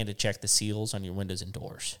you can to check the seals on your windows and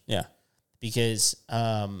doors. Yeah. Because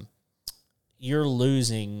you're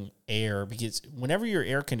losing air. Because whenever your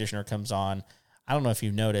air conditioner comes on, I don't know if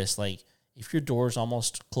you've noticed, like, if your door's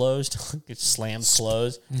almost closed, it slams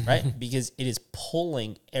closed, right? Because it is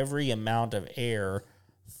pulling every amount of air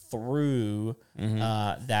through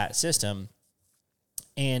that system.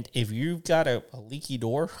 And if you've got a leaky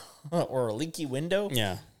door or a leaky window,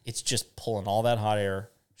 it's just pulling all that hot air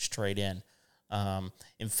straight in.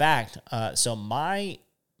 In fact, so my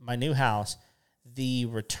new house, the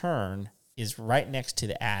return is right next to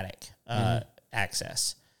the attic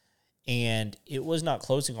access. And it was not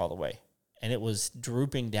closing all the way. And it was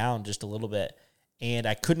drooping down just a little bit. And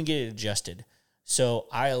I couldn't get it adjusted. So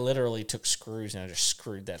I literally took screws and I just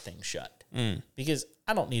screwed that thing shut. Because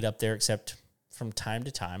I don't need up there except from time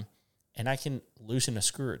to time. And I can loosen a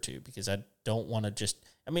screw or two because I don't want to just...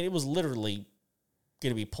 I mean, it was literally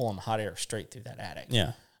going to be pulling hot air straight through that attic.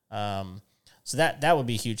 Yeah. So that would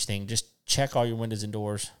be a huge thing. Just check all your windows and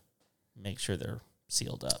doors. Make sure they're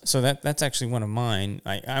sealed up. So that's actually one of mine.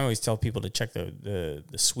 I always tell people to check the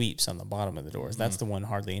sweeps on the bottom of the doors. That's the one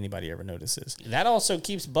hardly anybody ever notices. That also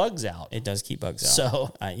keeps bugs out. It does keep bugs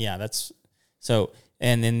out. So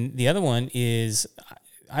and then the other one is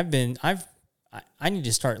I need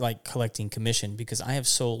to start like collecting commission because I have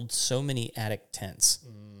sold so many attic tents.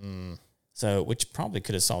 So which probably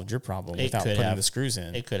could have solved your problem without putting the screws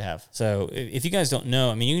in. It could have. So if you guys don't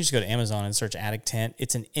know, I mean, you can just go to Amazon and search attic tent.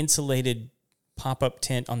 It's an insulated pop-up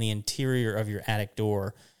tent on the interior of your attic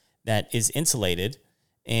door that is insulated,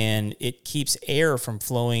 and it keeps air from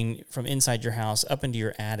flowing from inside your house up into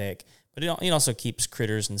your attic, but it also keeps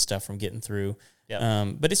critters and stuff from getting through.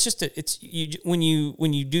 Yep. But it's just when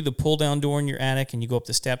you do the pull down door in your attic and you go up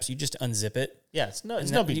the steps, you just unzip it. Yeah, it's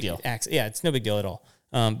no big deal. It's no big deal at all.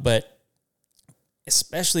 But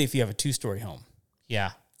especially if you have a 2-story home.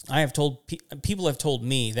 Yeah. I have told people have told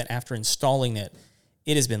me that after installing it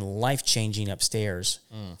has been life-changing upstairs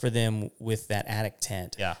for them with that attic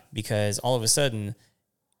tent. Yeah. Because all of a sudden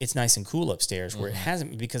it's nice and cool upstairs where it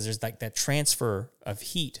hasn't, because there's like that transfer of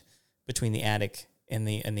heat between the attic and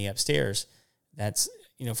the upstairs. That's,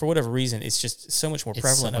 for whatever reason, it's just so much more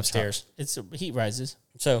prevalent upstairs. It's heat rises.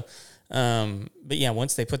 So, but yeah,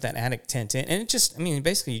 once they put that attic tent in, and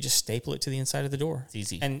basically you just staple it to the inside of the door. It's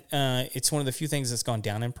easy. And it's one of the few things that's gone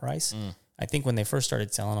down in price. I think when they first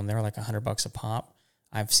started selling them, they were like $100 a pop.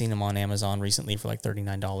 I've seen them on Amazon recently for like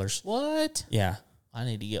 $39. What? Yeah. I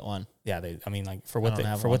need to get one. Yeah, for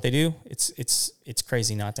what they do, it's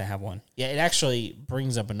crazy not to have one. Yeah, it actually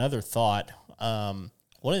brings up another thought. One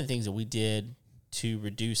of the things that we did to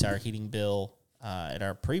reduce our heating bill at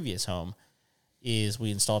our previous home is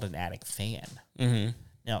we installed an attic fan. Mm-hmm.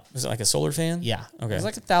 Now, was it like a solar fan? Yeah. Okay. It was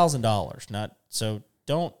like $1,000. So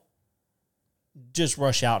don't just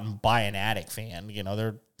rush out and buy an attic fan.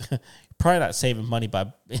 They're probably not saving money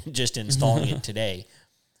by just installing it today.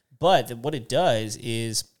 But what it does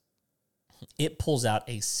is it pulls out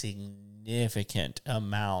a significant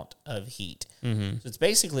amount of heat. Mm-hmm. So it's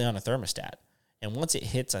basically on a thermostat. And once it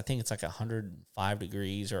hits, I think it's like 105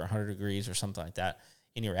 degrees or 100 degrees or something like that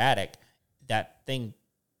in your attic, that thing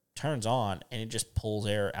turns on and it just pulls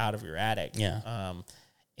air out of your attic. Yeah.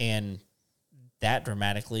 And that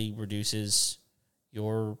dramatically reduces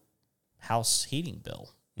your house heating bill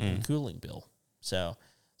and cooling bill. So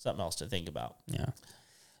something else to think about. Yeah.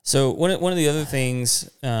 So one of the other things,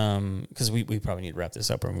 because we probably need to wrap this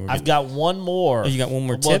up. I've got one more. Oh, you got one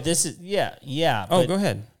more tip? Well, this is, yeah. Oh, go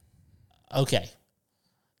ahead. Okay.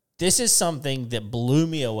 This is something that blew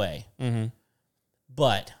me away. Mm-hmm.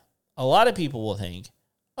 But a lot of people will think,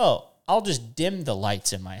 oh, I'll just dim the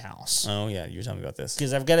lights in my house. Oh, yeah. You were telling me about this.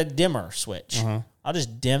 Because I've got a dimmer switch. Uh-huh. I'll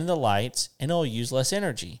just dim the lights and it'll use less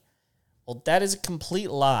energy. Well, that is a complete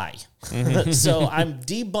lie. So I'm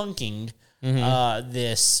debunking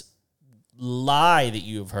this lie that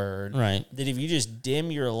you've heard. Right. That if you just dim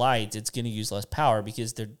your lights, it's going to use less power,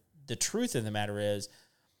 because the truth of the matter is,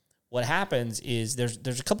 what happens is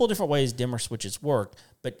there's a couple of different ways dimmer switches work,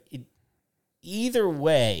 but either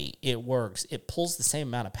way it works, it pulls the same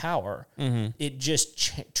amount of power. Mm-hmm. It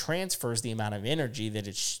just transfers the amount of energy that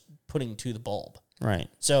it's putting to the bulb. Right.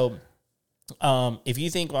 So if you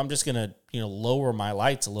think, well, I'm just going to lower my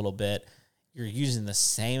lights a little bit, you're using the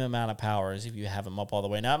same amount of power as if you have them up all the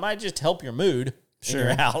way. Now, it might just help your mood in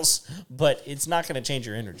your house, but it's not going to change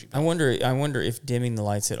your energy. I wonder if dimming the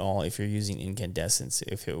lights at all, if you're using incandescents,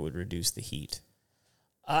 if it would reduce the heat.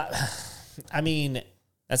 I mean,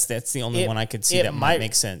 that's the only one I could see that might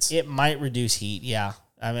make sense. It might reduce heat, yeah.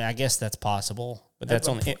 I mean, I guess that's possible. But that's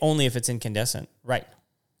only if it's incandescent. Right.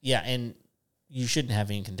 Yeah, and you shouldn't have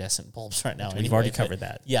incandescent bulbs right now. We've anyway, already but- covered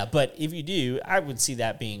that. Yeah, but if you do, I would see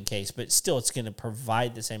that being the case. But still, it's going to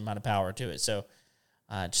provide the same amount of power to it. So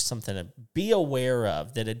just something to be aware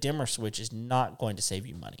of, that a dimmer switch is not going to save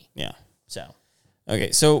you money. Yeah. So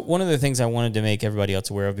Okay, so one of the things I wanted to make everybody else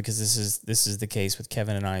aware of, because this is the case with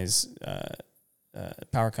Kevin and I's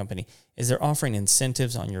power company, is they're offering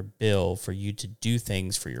incentives on your bill for you to do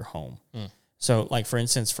things for your home. So, like for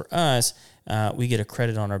instance, for us, we get a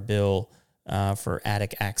credit on our bill for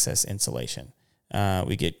attic access insulation.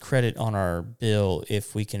 We get credit on our bill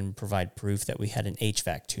if we can provide proof that we had an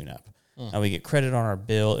HVAC tune-up. We get credit on our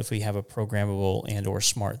bill if we have a programmable and or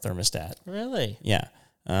smart thermostat. really, Yeah.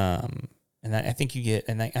 And I think you get,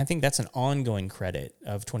 and I think that's an ongoing credit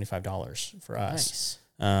of $25 for us.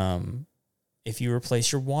 nice. If you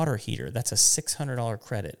replace your water heater, that's a $600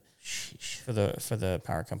 credit Sheesh. for the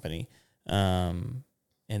power company. And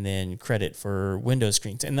then credit for window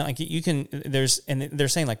screens, and like you can, and they're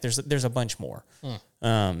saying like there's a bunch more.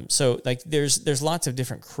 So like there's lots of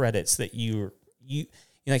different credits that you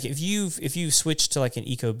like if you switch to like an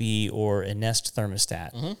Ecobee or a Nest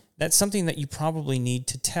thermostat, that's something that you probably need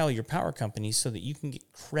to tell your power company so that you can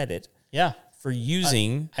get credit Yeah, for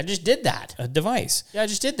using I just did that. a device. Yeah, I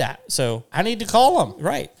just did that. So I need to call them.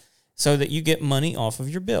 right. So that you get money off of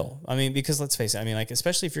your bill. I mean, because let's face it, I mean, like,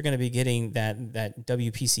 especially if you're going to be getting that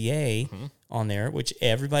WPCA on there, which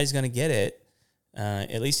everybody's going to get it,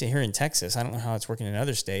 at least here in Texas. I don't know how it's working in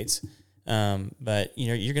other states. But you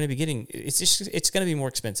know, you're going to be getting, it's going to be more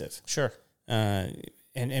expensive. Sure.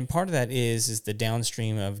 And part of that is the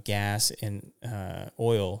downstream of gas and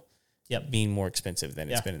oil being more expensive than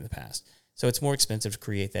it's been in the past. So it's more expensive to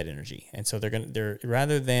create that energy. And so they're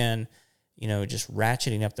rather than, you know, just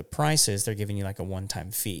ratcheting up the prices, they're giving you like a one-time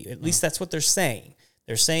fee. At least that's what they're saying.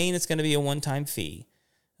 They're saying it's going to be a one-time fee.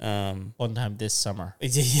 One time this summer.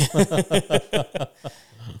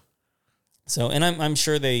 So, and I'm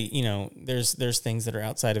sure they, you know, there's things that are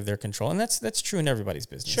outside of their control, and that's true in everybody's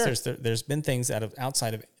business. Sure. There's been things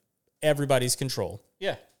outside of everybody's control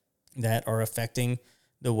Yeah. that are affecting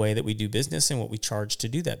the way that we do business and what we charge to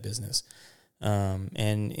do that business.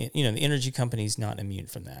 And you know, the energy company's not immune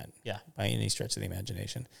from that. Yeah. By any stretch of the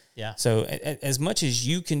imagination. Yeah. So as much as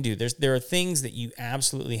you can do, there are things that you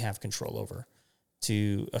absolutely have control over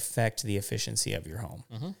to affect the efficiency of your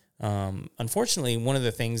home. Unfortunately, one of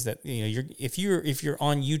the things that, you know, if you're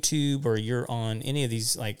on YouTube or you're on any of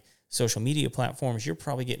these like social media platforms, you're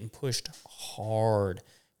probably getting pushed hard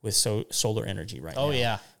with solar energy right now. Oh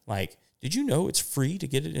yeah. Like, did you know it's free to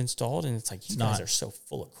get it installed? And it's like, you guys are so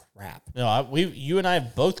full of crap. No, you and I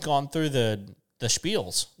have both gone through the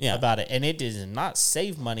spiels about it, and it does not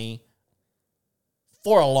save money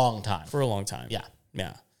for a long time. For a long time. Yeah.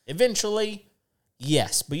 Yeah. Eventually,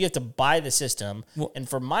 yes, but you have to buy the system. Well- and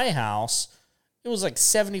for my house, it was like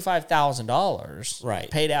 $75,000 Right.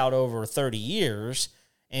 paid out over 30 years.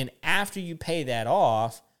 And after you pay that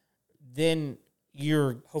off, then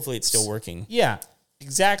you're, Hopefully it's still working. yeah,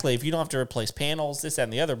 exactly. If you don't have to replace panels, this, that,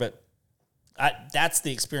 and the other. But that's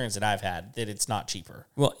the experience that I've had, that it's not cheaper.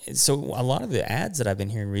 Well, so a lot of the ads that I've been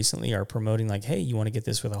hearing recently are promoting like, hey, you want to get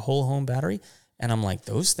this with a whole home battery? And I'm like,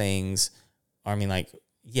 those things, I mean, like,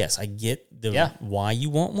 yes, I get why you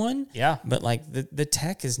want one. Yeah. But like the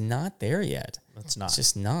tech is not there yet. It's not. It's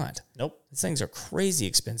just not. Nope. These things are crazy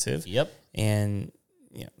expensive. Yep. And,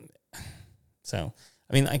 you know, so,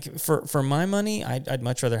 I mean, like for my money, I'd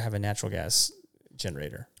much rather have a natural gas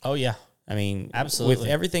generator. Oh, yeah. I mean, Absolutely. with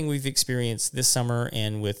everything we've experienced this summer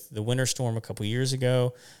and with the winter storm a couple years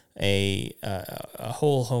ago, a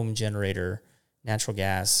whole home generator, natural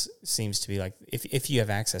gas seems to be like, if you have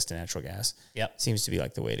access to natural gas, Yep. seems to be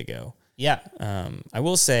like the way to go. Yeah. I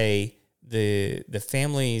will say the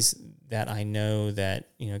families that I know that,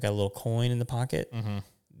 you know, got a little coin in the pocket,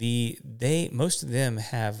 most of them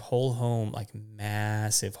have whole home, like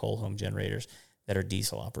massive whole home generators that are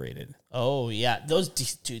diesel operated. Oh, yeah. Those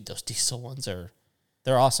diesel ones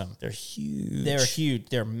they're awesome. They're huge. They're huge.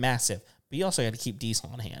 They're massive. But you also got to keep diesel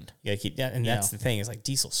on hand. You gotta keep that, and You that's know. the thing. Is like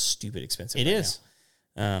diesel's stupid expensive. It right is.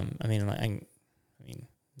 now. I mean,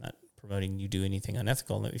 not promoting you do anything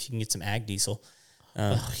unethical. If you can get some ag diesel,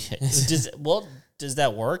 Does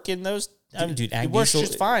that work in those? dude, ag it works diesel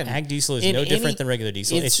just fine. Ag diesel is In no any- different than regular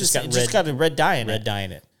diesel. It's just got a red dye in red it. dye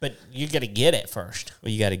in it. But you got to get it first.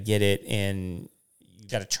 Well, you got to get it, and You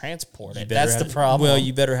got to transport you it. better That's the have- problem. Well,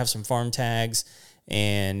 you better have some farm tags,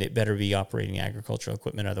 and it better be operating agricultural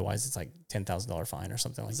equipment. Otherwise, it's like $10,000 fine or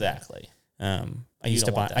something like exactly. that. I You used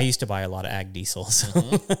to don't buy. want that. I used to buy a lot of ag diesel.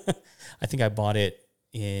 So I think I bought it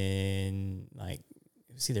in like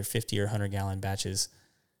it was either 50 or 100 gallon batches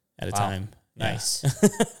at a Wow. time. Nice.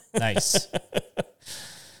 Nice.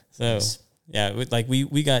 So yeah,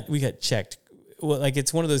 we got checked. Well, like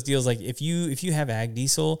it's one of those deals. Like if you have ag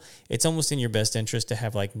diesel, it's almost in your best interest to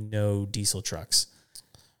have like no diesel trucks,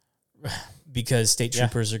 because state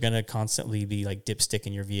troopers are going to constantly be like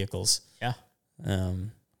dipsticking your vehicles. Yeah.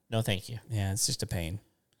 No, thank you. Yeah, it's just a pain.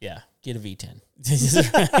 Yeah, get a V10. That's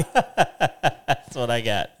right. That's what I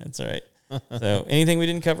got. That's right. So, anything we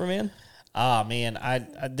didn't cover, man? Ah, man,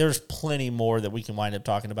 I there's plenty more that we can wind up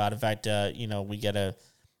talking about. In fact, we get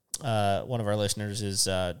one of our listeners is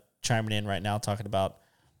chiming in right now talking about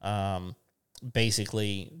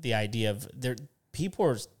basically the idea of people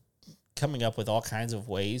are coming up with all kinds of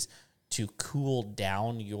ways to cool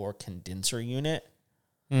down your condenser unit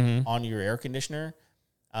on your air conditioner.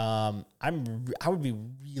 I would be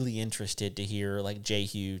really interested to hear like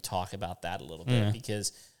Jehu talk about that a little bit,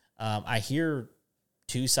 because I hear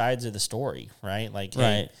two sides of the story, right? Like,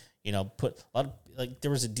 right. Hey, put a lot of, like,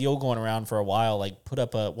 there was a deal going around for a while, like put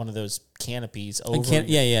up one of those canopies over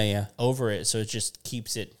over it, so it just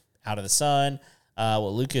keeps it out of the sun.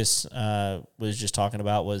 What Lucas was just talking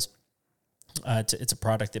about was it's a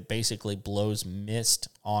product that basically blows mist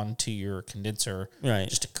onto your condenser, right,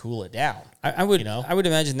 just to cool it down. I would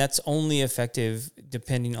imagine that's only effective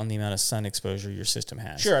depending on the amount of sun exposure your system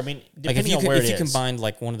has. Sure, I mean, depending on where it is. If you combined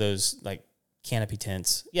like one of those like canopy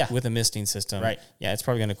tents, with a misting system, right? Yeah, it's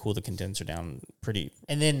probably going to cool the condenser down pretty.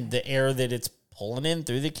 And then the air that it's pulling in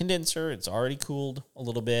through the condenser, it's already cooled a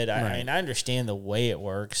little bit. I mean, I understand the way it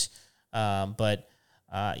works, but.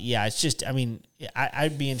 It's just, I mean,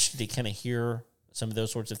 I'd be interested to kind of hear some of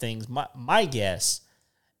those sorts of things. My guess,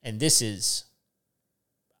 and this is,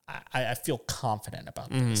 I feel confident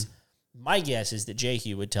about this. My guess is that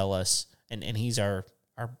Jehu would tell us, and he's our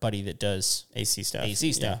buddy that does AC stuff.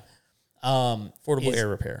 Yeah. Affordable air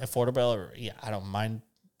repair. I don't mind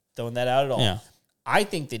throwing that out at all. Yeah. I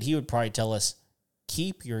think that he would probably tell us,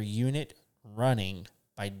 keep your unit running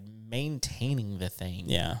by maintaining the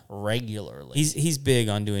thing regularly. He's big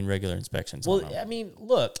on doing regular inspections. Well, I mean,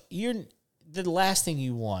 look, the last thing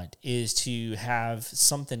you want is to have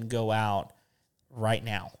something go out right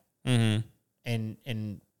now. And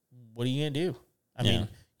what are you going to do? I mean,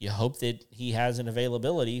 you hope that he has an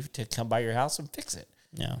availability to come by your house and fix it.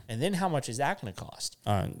 Yeah. And then how much is that going to cost?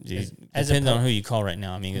 Depends on who you call right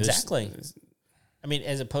now. I mean, exactly. I mean,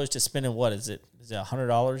 as opposed to spending, what is it? Is it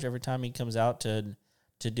 $100 every time he comes out to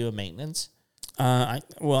do a maintenance? I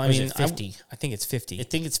mean, 50. I think it's 50. I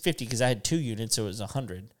think it's 50 because I had 2 units, so it was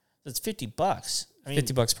 100. That's $50. I mean,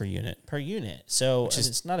 $50 per unit. Per unit. So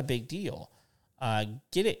it's not a big deal.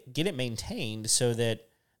 Get it maintained so that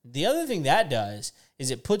the other thing that does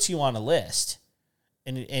is it puts you on a list.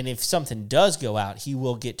 And if something does go out, he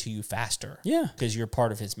will get to you faster. Yeah. Because you're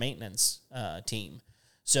part of his maintenance team.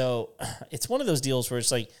 So it's one of those deals where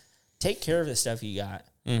it's like, take care of the stuff you got.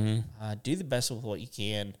 Do the best with what you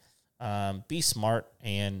can. Be smart,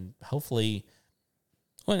 and hopefully,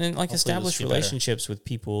 establish relationships with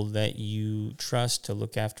people that you trust to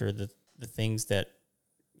look after the things that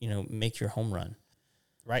make your home run.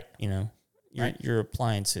 Right. Your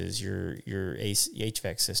appliances, your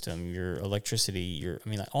HVAC system, your electricity,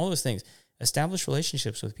 all those things. Establish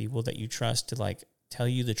relationships with people that you trust to tell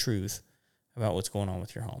you the truth about what's going on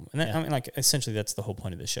with your home. And essentially that's the whole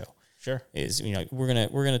point of the show. Sure. Is we're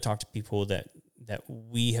gonna talk to people that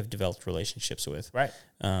we have developed relationships with, right?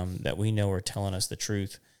 That we know are telling us the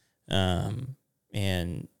truth, and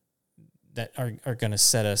that are going to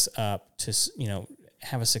set us up to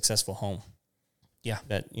have a successful home. Yeah.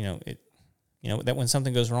 That that when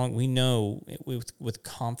something goes wrong, we know with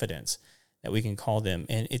confidence that we can call them,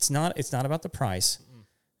 and it's not about the price.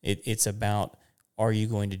 It's about, are you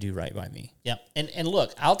going to do right by me? Yeah. And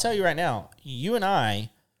look, I'll tell you right now, you and I,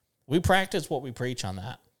 we practice what we preach on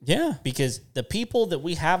that. Yeah. Because the people that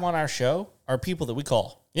we have on our show are people that we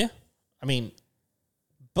call. Yeah. I mean,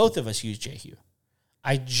 both of us use Jehu.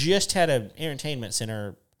 I just had an entertainment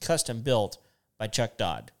center custom built by Chuck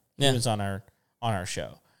Dodd. He was on our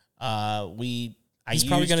show. He's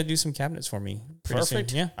probably going to do some cabinets for me.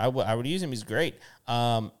 Perfect. Soon. Yeah. I would use him. He's great.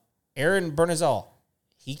 Aaron Bernazal,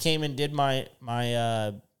 he came and did my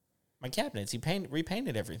cabinets. He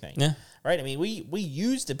repainted everything. Yeah. Right. I mean, we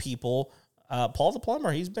use the people. Paul the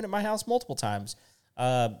plumber, he's been at my house multiple times.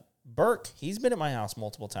 Burke, he's been at my house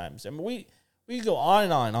multiple times. I mean, we go on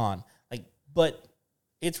and on and on. But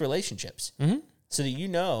it's relationships, so that you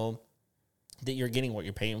know that you're getting what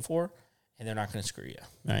you're paying for, and they're not going to screw you.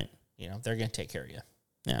 Right. They're going to take care of you.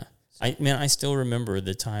 Yeah. I still remember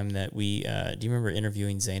the time that we. Do you remember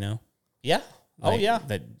interviewing Zano? Yeah. Yeah.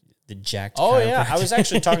 That the jacked. Oh yeah, I chiropractor. was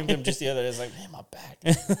actually talking to him just the other day. I was like, man, my back.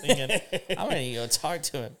 Thinking, I'm gonna need to go talk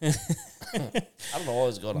to him. I don't know what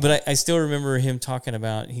was going on. But I still remember him talking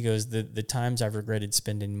about. He goes, the times I've regretted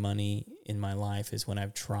spending money in my life is when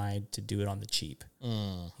I've tried to do it on the cheap.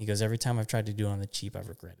 He goes, every time I've tried to do it on the cheap, I've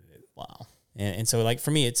regretted it. Wow. And so like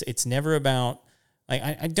for me, it's never about like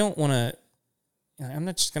I don't want to. I'm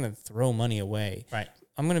not just gonna throw money away. Right.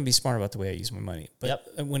 I'm going to be smart about the way I use my money. But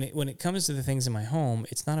when it comes to the things in my home,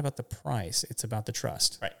 it's not about the price. It's about the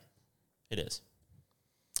trust. Right. It is.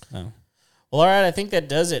 Oh. Well, all right. I think that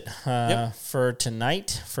does it for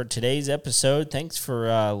tonight, for today's episode. Thanks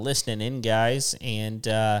for listening in, guys. And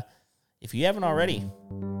if you haven't already,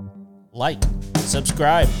 like,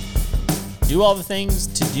 subscribe, do all the things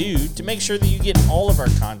to do to make sure that you get all of our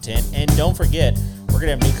content. And don't forget, we're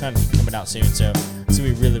going to have new content coming out soon. So it's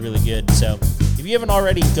going to be really, really good. So if you haven't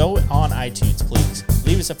already, go on iTunes, please.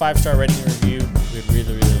 Leave us a 5-star rating and review. We'd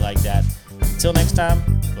really, really like that. Until next time,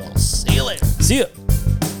 we'll see you later. See ya.